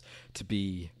is to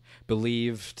be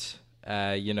believed,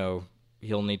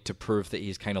 he'll need to prove that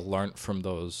he's kind of learnt from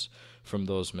those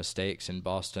mistakes in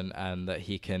Boston and that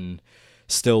he can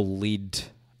still lead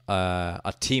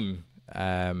a team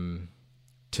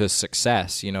to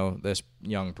success. This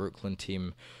young Brooklyn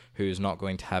team who's not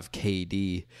going to have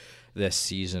KD this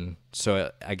season.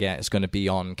 So again, it's going to be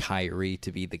on Kyrie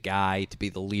to be the guy, to be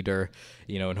the leader,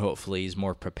 and hopefully he's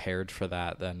more prepared for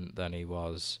that than he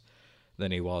was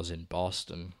in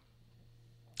Boston.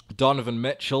 Donovan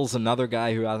Mitchell's another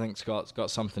guy who I think's got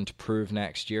something to prove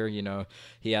next year.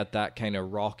 He had that kind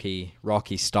of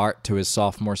rocky start to his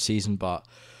sophomore season, but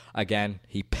again,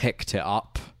 he picked it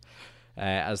up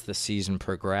as the season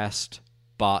progressed.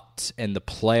 But in the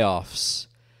playoffs,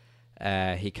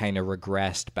 he kind of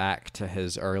regressed back to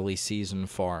his early season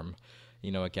form,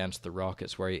 against the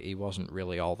Rockets, where he wasn't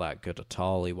really all that good at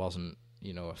all. He wasn't,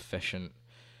 efficient.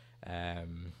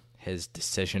 His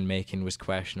decision-making was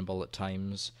questionable at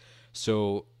times.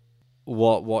 So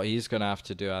what he's going to have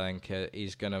to do, I think,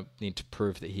 he's going to need to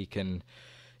prove that he can,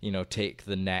 take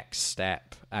the next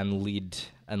step and lead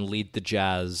the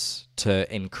Jazz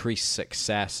to increase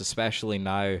success, especially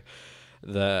now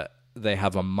that they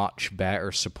have a much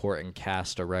better supporting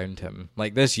cast around him.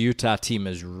 Like, this Utah team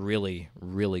is really,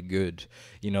 really good.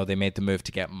 They made the move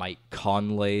to get Mike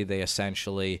Conley. They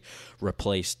essentially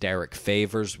replaced Derek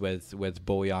Favors with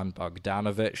Bojan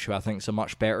Bogdanovic, who I think is a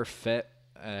much better fit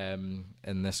in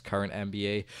this current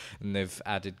NBA. And they've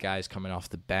added guys coming off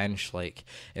the bench like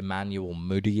Emmanuel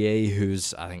Mudiay,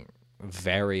 who's, I think,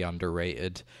 very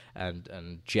underrated,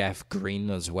 and Jeff Green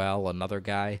as well, another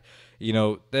guy.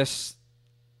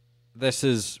 This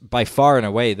is by far and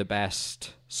away the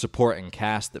best supporting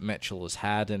cast that Mitchell has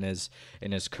had in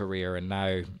his career, and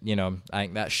now I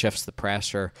think that shifts the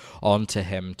pressure onto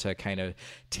him to kind of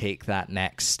take that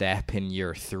next step in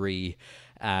year 3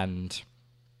 and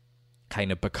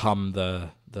kind of become the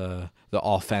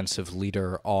offensive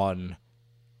leader on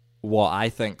what I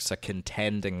think's a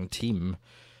contending team.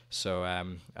 So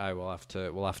we'll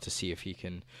have to see if he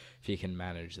can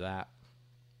manage that.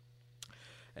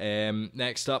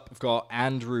 Next up, we've got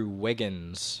Andrew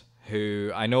Wiggins,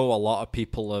 who I know a lot of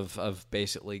people have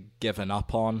basically given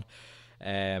up on,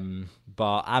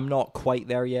 but I'm not quite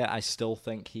there yet. I still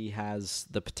think he has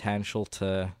the potential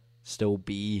to still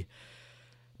be,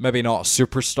 maybe not a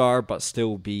superstar, but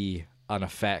still be an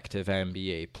effective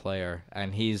NBA player,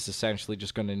 and he's essentially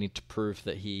just going to need to prove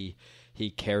that he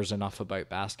cares enough about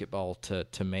basketball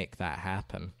to make that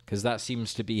happen, because that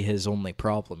seems to be his only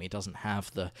problem. He doesn't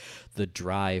have the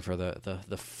drive or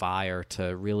the fire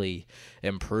to really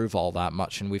improve all that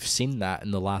much, and we've seen that in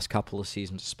the last couple of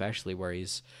seasons, especially where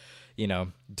he's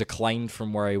declined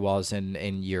from where he was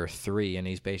in year 3, and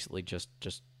he's basically just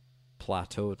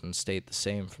plateaued and stayed the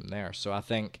same from there. So I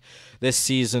think this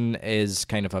season is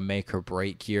kind of a make or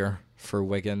break year for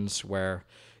Wiggins, where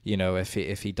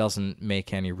if he doesn't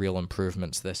make any real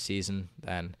improvements this season,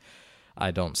 then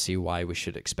I don't see why we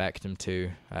should expect him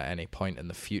to at any point in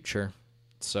the future.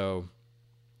 So,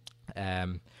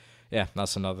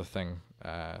 that's another thing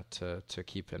to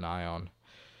keep an eye on.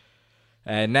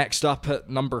 Next up at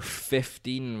number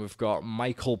 15, we've got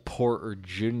Michael Porter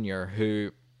Jr.,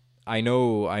 who I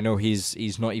know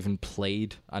he's not even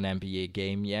played an NBA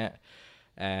game yet.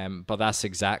 But that's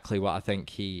exactly what I think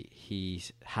he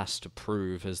has to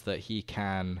prove, is that he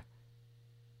can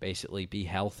basically be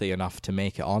healthy enough to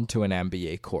make it onto an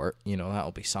NBA court.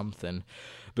 That'll be something,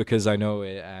 because I know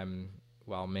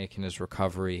while making his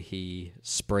recovery, he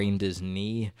sprained his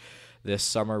knee this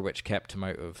summer, which kept him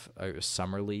out of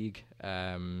summer league.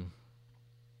 In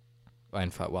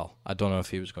fact, I don't know if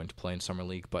he was going to play in summer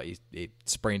league, but he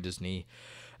sprained his knee,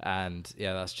 and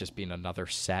that's just been another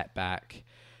setback.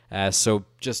 So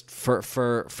just for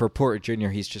Porter Jr.,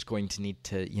 he's just going to need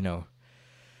to,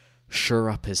 shore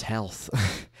up his health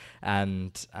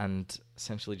and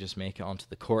essentially just make it onto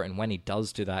the court. And when he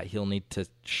does do that, he'll need to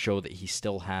show that he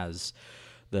still has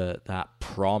that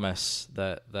promise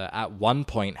that at one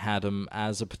point had him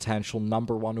as a potential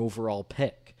number 1 overall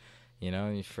pick.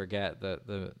 You forget that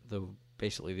the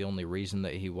basically the only reason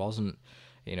that he wasn't,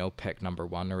 picked number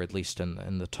 1, or at least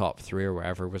in the top 3 or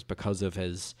wherever, was because of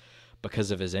his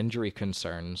injury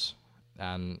concerns.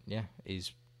 And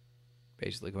he's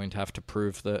basically going to have to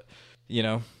prove that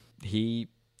he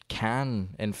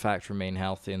can in fact remain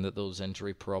healthy, and that those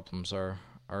injury problems are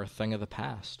a thing of the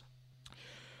past.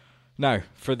 Now,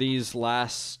 for these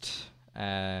last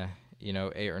 8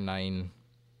 or 9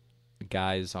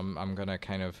 guys, I'm gonna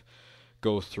kind of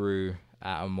go through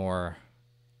at a more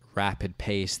rapid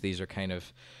pace. These are kind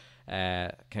of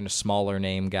smaller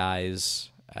name guys,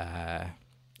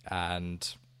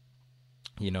 and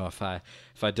if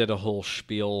I did a whole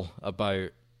spiel about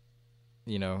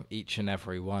each and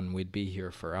every one, we'd be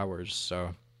here for hours.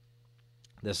 So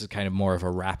this is kind of more of a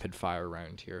rapid fire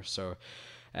round here. So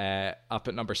up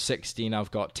at number 16,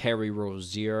 I've got Terry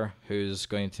Rozier, who's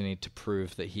going to need to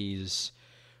prove that he's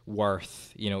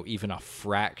worth, even a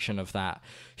fraction of that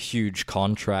huge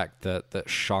contract that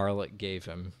Charlotte gave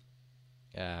him.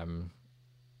 And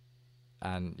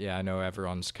yeah, I know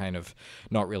everyone's kind of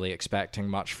not really expecting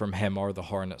much from him or the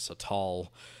Hornets at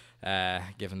all,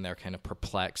 given their kind of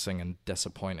perplexing and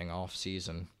disappointing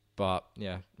offseason. But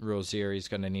yeah, Rozier's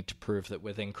going to need to prove that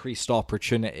with increased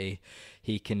opportunity,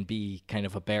 he can be kind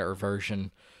of a better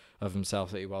version of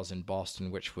himself that he was in Boston,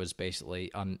 which was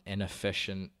basically an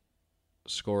inefficient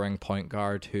scoring point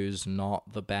guard who's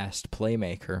not the best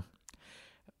playmaker.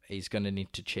 He's going to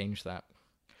need to change that.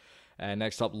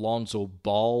 Next up, Lonzo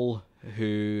Ball,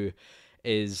 who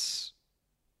is,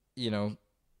 in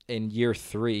year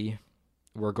 3,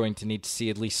 we're going to need to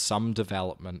see at least some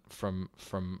development from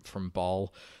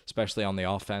Ball, especially on the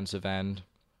offensive end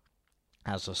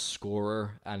as a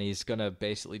scorer. And he's going to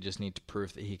basically just need to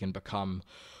prove that he can become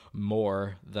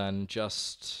more than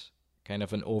just kind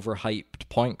of an overhyped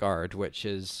point guard, which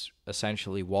is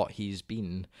essentially what he's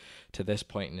been to this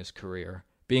point in his career.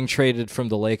 Being traded from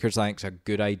the Lakers, I think, is a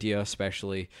good idea,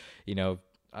 especially, I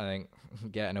think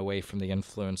getting away from the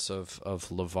influence of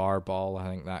LeVar Ball. I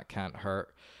think that can't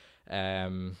hurt.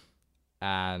 And,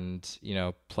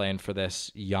 playing for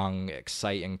this young,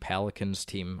 exciting Pelicans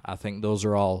team, I think those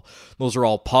are all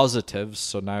positives.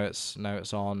 So now it's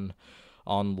on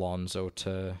Lonzo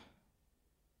to,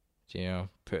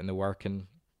 put in the work and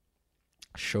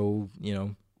show,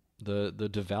 the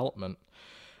development.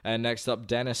 And next up,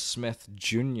 Dennis Smith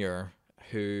Jr.,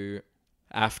 who,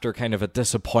 after kind of a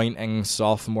disappointing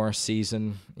sophomore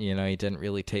season, he didn't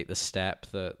really take the step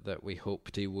that we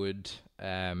hoped he would.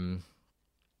 And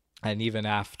even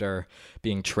after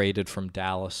being traded from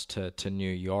Dallas to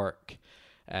New York,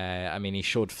 he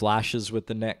showed flashes with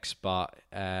the Knicks, but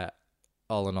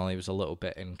all in all, he was a little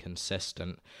bit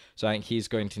inconsistent. So I think he's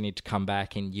going to need to come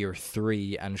back in year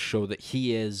 3 and show that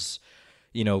he is,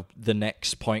 the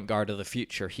next point guard of the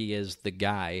future. He is the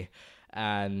guy.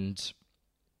 And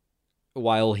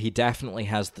while he definitely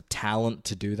has the talent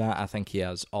to do that, I think he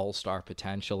has all-star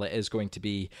potential. It is going to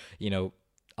be,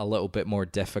 a little bit more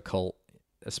difficult,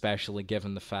 especially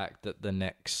given the fact that the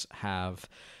Knicks have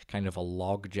kind of a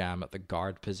logjam at the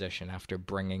guard position after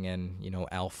bringing in,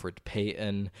 Elfrid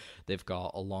Payton. They've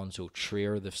got Alonzo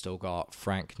Trier. They've still got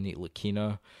Frank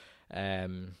Ntilikina.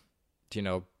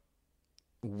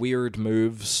 Weird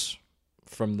moves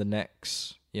from the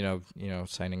Knicks,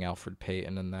 signing Elfrid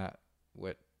Payton and that,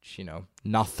 which,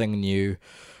 nothing new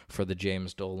for the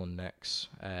James Dolan Knicks.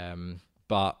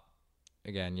 But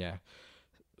again, yeah,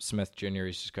 Smith Jr.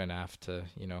 is just going to have to,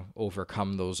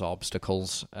 overcome those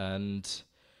obstacles and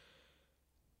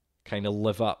kind of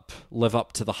live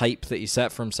up to the hype that he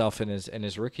set for himself in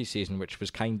his rookie season, which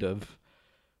was kind of,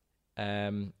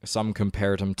 some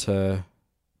compared him to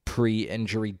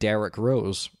pre-injury Derrick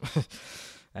Rose.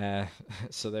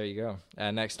 So there you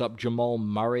go. Next up, Jamal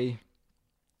Murray,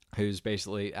 who's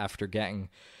basically, after getting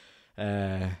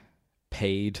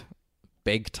paid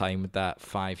big time with that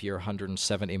 5-year,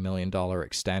 $170 million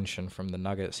extension from the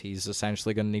Nuggets, he's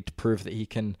essentially going to need to prove that he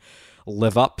can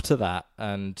live up to that.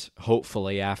 And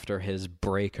hopefully after his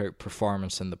breakout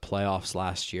performance in the playoffs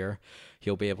last year,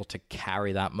 he'll be able to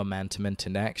carry that momentum into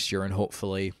next year and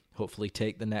hopefully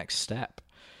take the next step.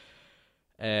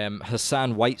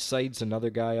 Hassan Whiteside's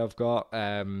another guy I've got.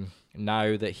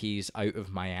 Now that he's out of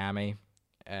Miami,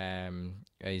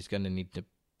 he's going to need to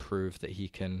prove that he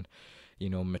can,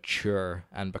 mature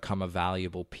and become a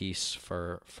valuable piece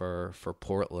for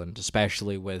Portland,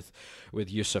 especially with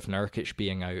Yusuf Nurkic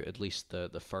being out at least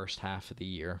the first half of the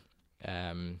year.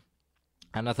 And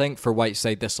I think for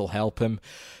Whiteside, this will help him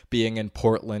being in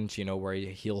Portland, where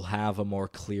he'll have a more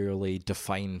clearly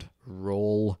defined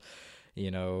role.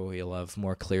 He'll have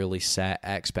more clearly set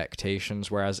expectations.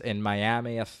 Whereas in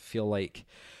Miami, I feel like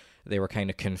they were kind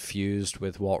of confused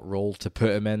with what role to put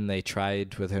him in. They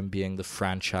tried with him being the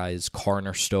franchise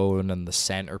cornerstone and the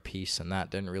centerpiece, and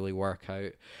that didn't really work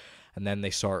out. And then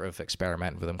they sort of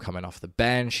experimented with him coming off the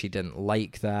bench. He didn't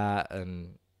like that,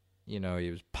 and, he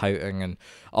was pouting and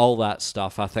all that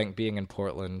stuff. I think being in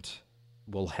Portland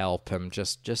will help him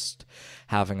just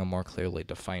having a more clearly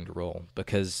defined role,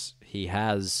 because he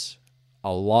has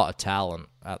a lot of talent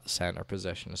at the center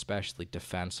position, especially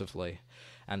defensively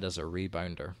and as a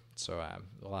rebounder. So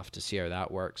we'll have to see how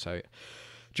that works out.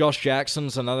 Josh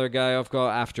Jackson's another guy I've got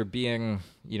after being,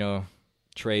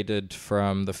 traded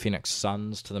from the Phoenix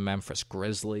Suns to the Memphis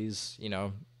Grizzlies.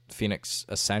 Phoenix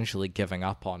essentially giving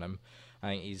up on him. I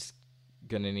think he's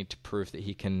going to need to prove that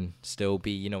he can still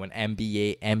be, an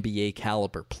NBA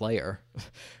caliber player,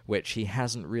 which he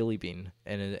hasn't really been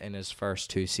in his first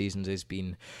 2 seasons. He's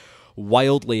been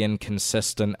wildly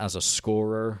inconsistent as a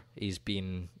scorer. He's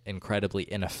been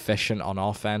incredibly inefficient on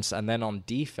offense. And then on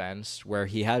defense, where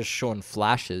he has shown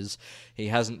flashes, he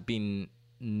hasn't been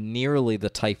nearly the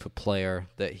type of player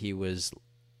that he was,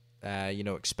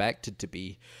 expected to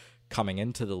be coming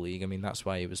into the league. I mean, that's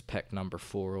why he was picked number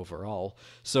 4 overall.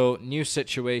 So new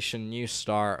situation, new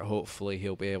start. Hopefully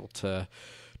he'll be able to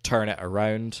turn it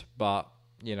around. But,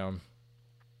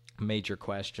 major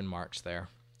question marks there.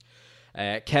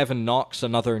 Kevin Knox,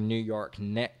 another New York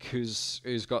Knick, who's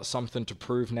got something to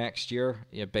prove next year.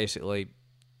 Yeah, basically,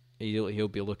 he'll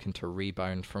be looking to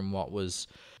rebound from what was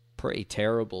pretty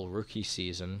terrible rookie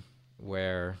season,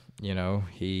 where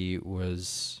he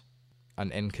was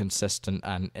an inconsistent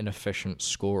and inefficient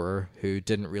scorer who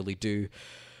didn't really do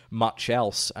much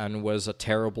else and was a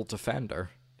terrible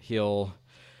defender. He'll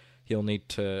need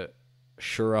to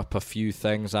shore up a few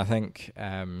things, I think.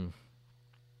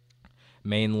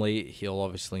 Mainly, he'll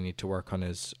obviously need to work on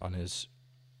his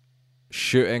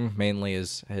shooting, mainly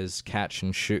his catch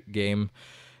and shoot game,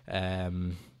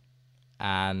 and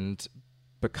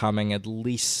becoming at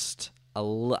least a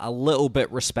little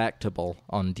bit respectable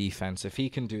on defense. If he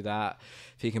can do that,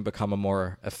 if he can become a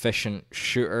more efficient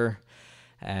shooter,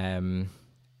 and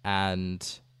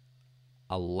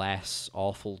a less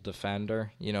awful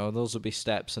defender, those will be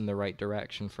steps in the right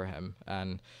direction for him.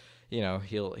 And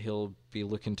he'll be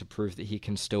looking to prove that he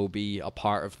can still be a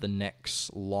part of the Knicks'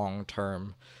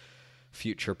 long-term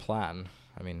future plan.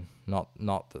 I mean, not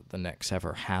that the Knicks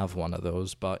ever have one of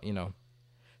those, but,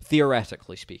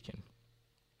 theoretically speaking.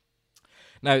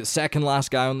 Now, second last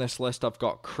guy on this list, I've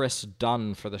got Chris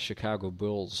Dunn for the Chicago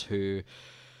Bulls, who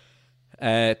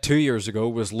 2 years ago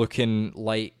was looking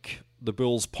like the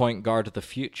Bulls' point guard of the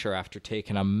future after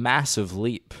taking a massive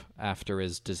leap after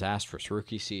his disastrous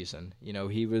rookie season.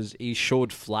 He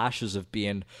showed flashes of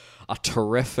being a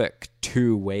terrific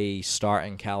two-way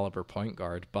starting caliber point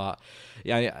guard, but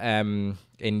in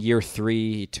year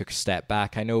 3 he took a step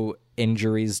back. I know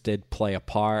injuries did play a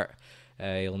part.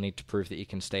 He'll need to prove that he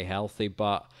can stay healthy,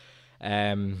 but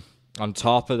on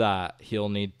top of that, he'll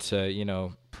need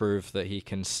to prove that he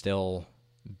can still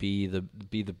be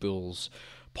the Bulls'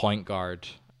 point guard,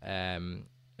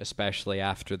 especially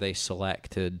after they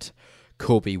selected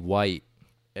Kobe White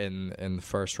in the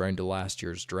first round of last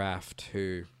year's draft,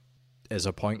 who is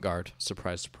a point guard.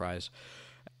 Surprise, surprise.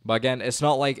 But again, it's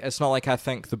not like I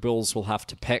think the Bulls will have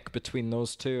to pick between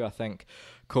those two. I think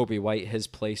Kobe White, his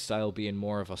play style being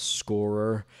more of a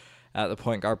scorer at the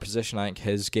point guard position, I think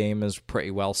his game is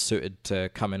pretty well suited to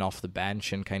coming off the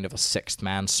bench in kind of a sixth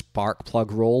man spark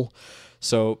plug role.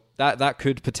 So that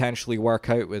could potentially work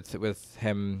out with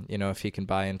him, if he can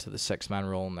buy into the sixth man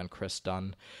role, and then Chris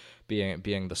Dunn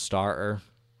being the starter.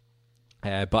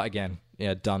 But again,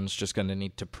 Dunn's just going to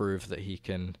need to prove that he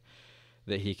can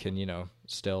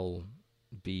still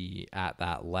be at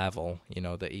that level,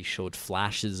 that he showed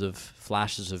flashes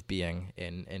of being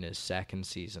in his second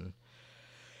season.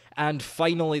 And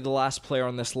finally, the last player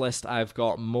on this list, I've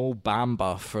got Mo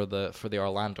Bamba for the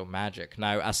Orlando Magic.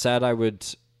 Now, I said I would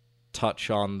touch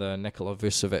on the Nikola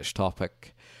Vucevic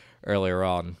topic earlier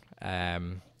on,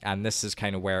 and this is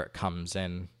kind of where it comes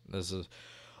in. This is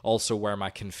also where my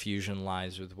confusion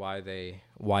lies with why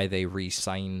they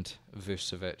re-signed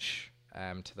Vucevic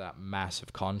to that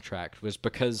massive contract, was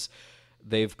because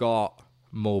they've got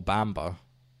Mo Bamba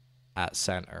at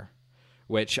center,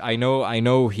 which I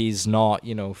know he's not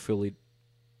fully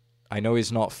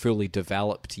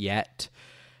developed yet.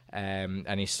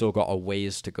 And he's still got a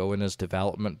ways to go in his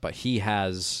development, but he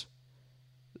has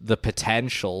the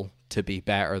potential to be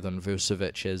better than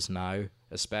Vucevic is now,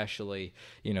 especially,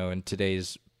 in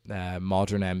today's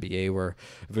modern NBA, where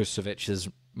Vucevic is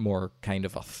more kind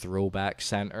of a throwback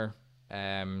center.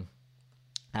 And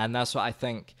that's what I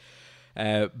think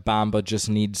Bamba just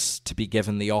needs to be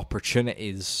given the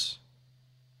opportunities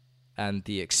and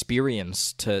the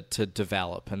experience to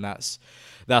develop, and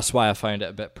that's why I find it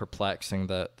a bit perplexing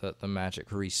that the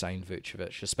Magic re-signed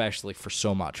Vucevic, especially for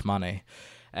so much money.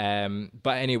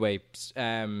 But anyway,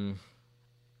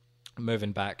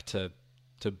 moving back to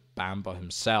Bamba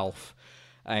himself,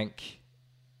 I think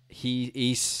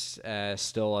he's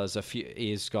still has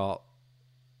he's got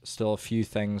still a few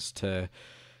things to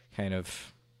kind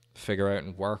of figure out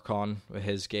and work on with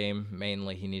his game.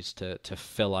 Mainly, he needs to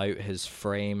fill out his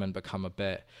frame and become a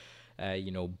bit,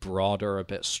 broader, a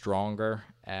bit stronger.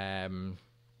 And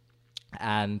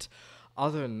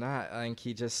other than that, I think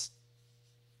he just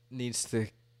needs to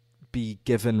be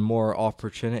given more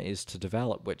opportunities to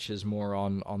develop, which is more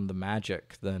on the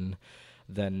Magic than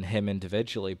him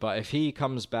individually. But if he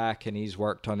comes back and he's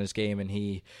worked on his game and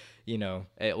he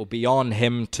it'll be on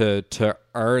him to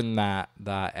earn that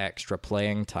extra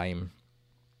playing time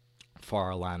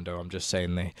for Orlando. I'm just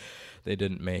saying they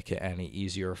didn't make it any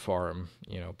easier for him,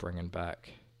 bringing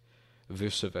back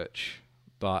Vucevic.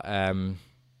 But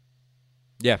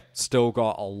still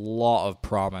got a lot of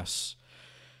promise.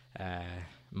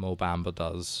 Mo Bamba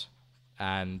does,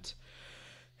 and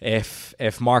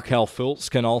if Markelle Fultz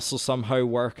can also somehow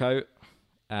work out,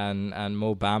 and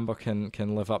Mo Bamba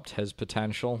can live up to his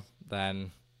potential,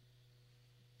 then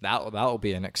that'll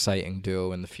be an exciting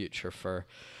duo in the future for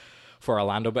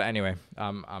Orlando. But anyway,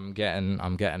 I'm getting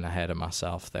ahead of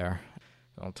myself there.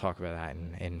 I'll talk about that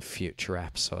in future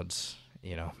episodes,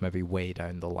 maybe way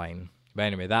down the line. But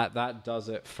anyway, that does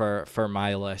it for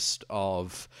my list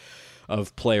of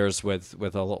players with a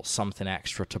little something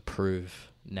extra to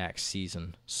prove next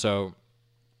season. So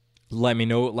let me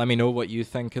know what you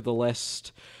think of the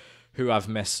list, who I've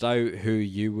missed out, who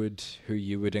you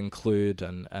would include,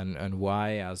 and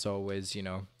why. As always,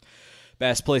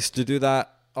 best place to do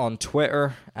that on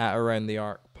Twitter at Around the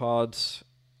Arc Pod.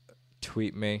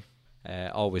 Tweet me.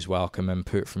 Always welcome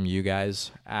input from you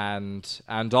guys. And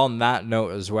on that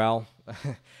note as well,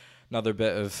 another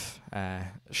bit of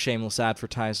shameless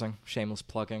advertising, shameless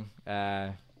plugging.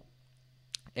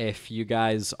 If you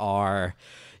guys are,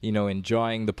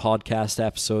 enjoying the podcast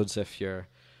episodes, if you're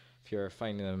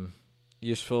finding them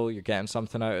useful, you're getting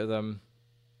something out of them,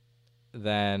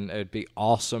 then it would be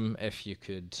awesome if you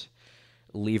could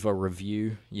leave a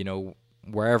review,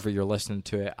 wherever you're listening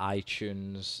to it,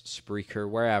 iTunes, Spreaker,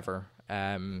 wherever.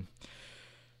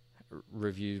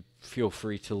 Review, feel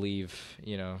free to leave,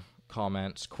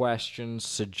 comments, questions,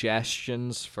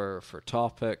 suggestions for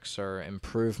topics or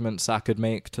improvements I could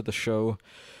make to the show.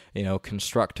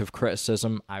 Constructive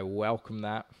criticism, I welcome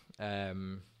that.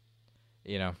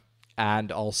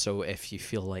 And also if you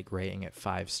feel like rating it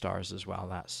 5 stars as well,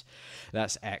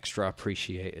 that's extra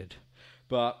appreciated.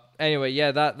 But anyway,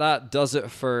 that does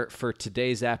it for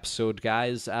today's episode,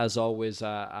 guys. As always,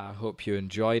 I hope you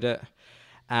enjoyed it.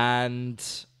 And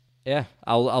yeah,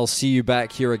 I'll see you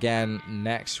back here again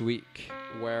next week,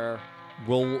 where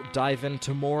we'll dive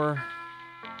into more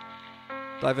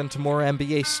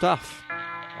NBA stuff.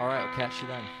 All right, I'll catch you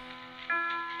then.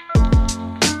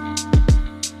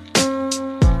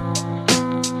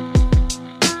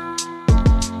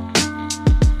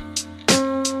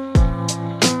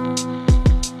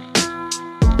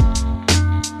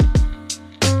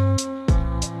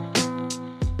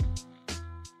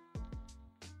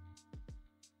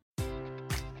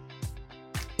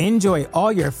 Enjoy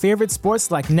all your favorite sports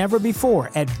like never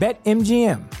before at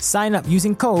BetMGM. Sign up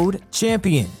using code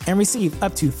CHAMPION and receive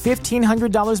up to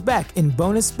 $1,500 back in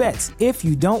bonus bets if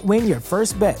you don't win your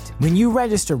first bet. When you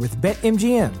register with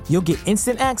BetMGM, you'll get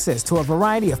instant access to a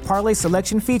variety of parlay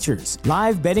selection features,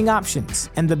 live betting options,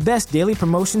 and the best daily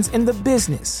promotions in the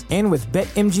business. And with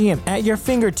BetMGM at your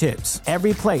fingertips,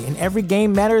 every play and every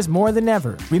game matters more than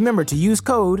ever. Remember to use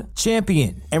code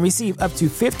CHAMPION and receive up to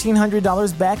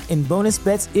 $1,500 back in bonus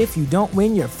bets if you don't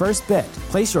win your first bet.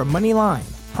 Place your money line,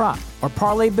 prop, or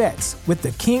parlay bets with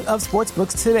the king of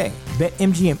sportsbooks today.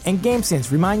 BetMGM and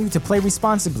GameSense remind you to play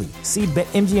responsibly. See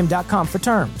BetMGM.com for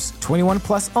terms. 21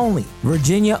 plus only.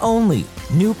 Virginia only.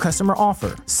 New customer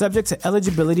offer. Subject to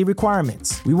eligibility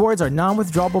requirements. Rewards are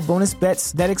non-withdrawable bonus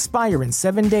bets that expire in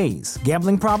 7 days.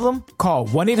 Gambling problem? Call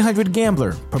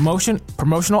 1-800-GAMBLER.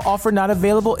 Promotional offer not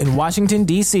available in Washington,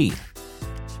 D.C.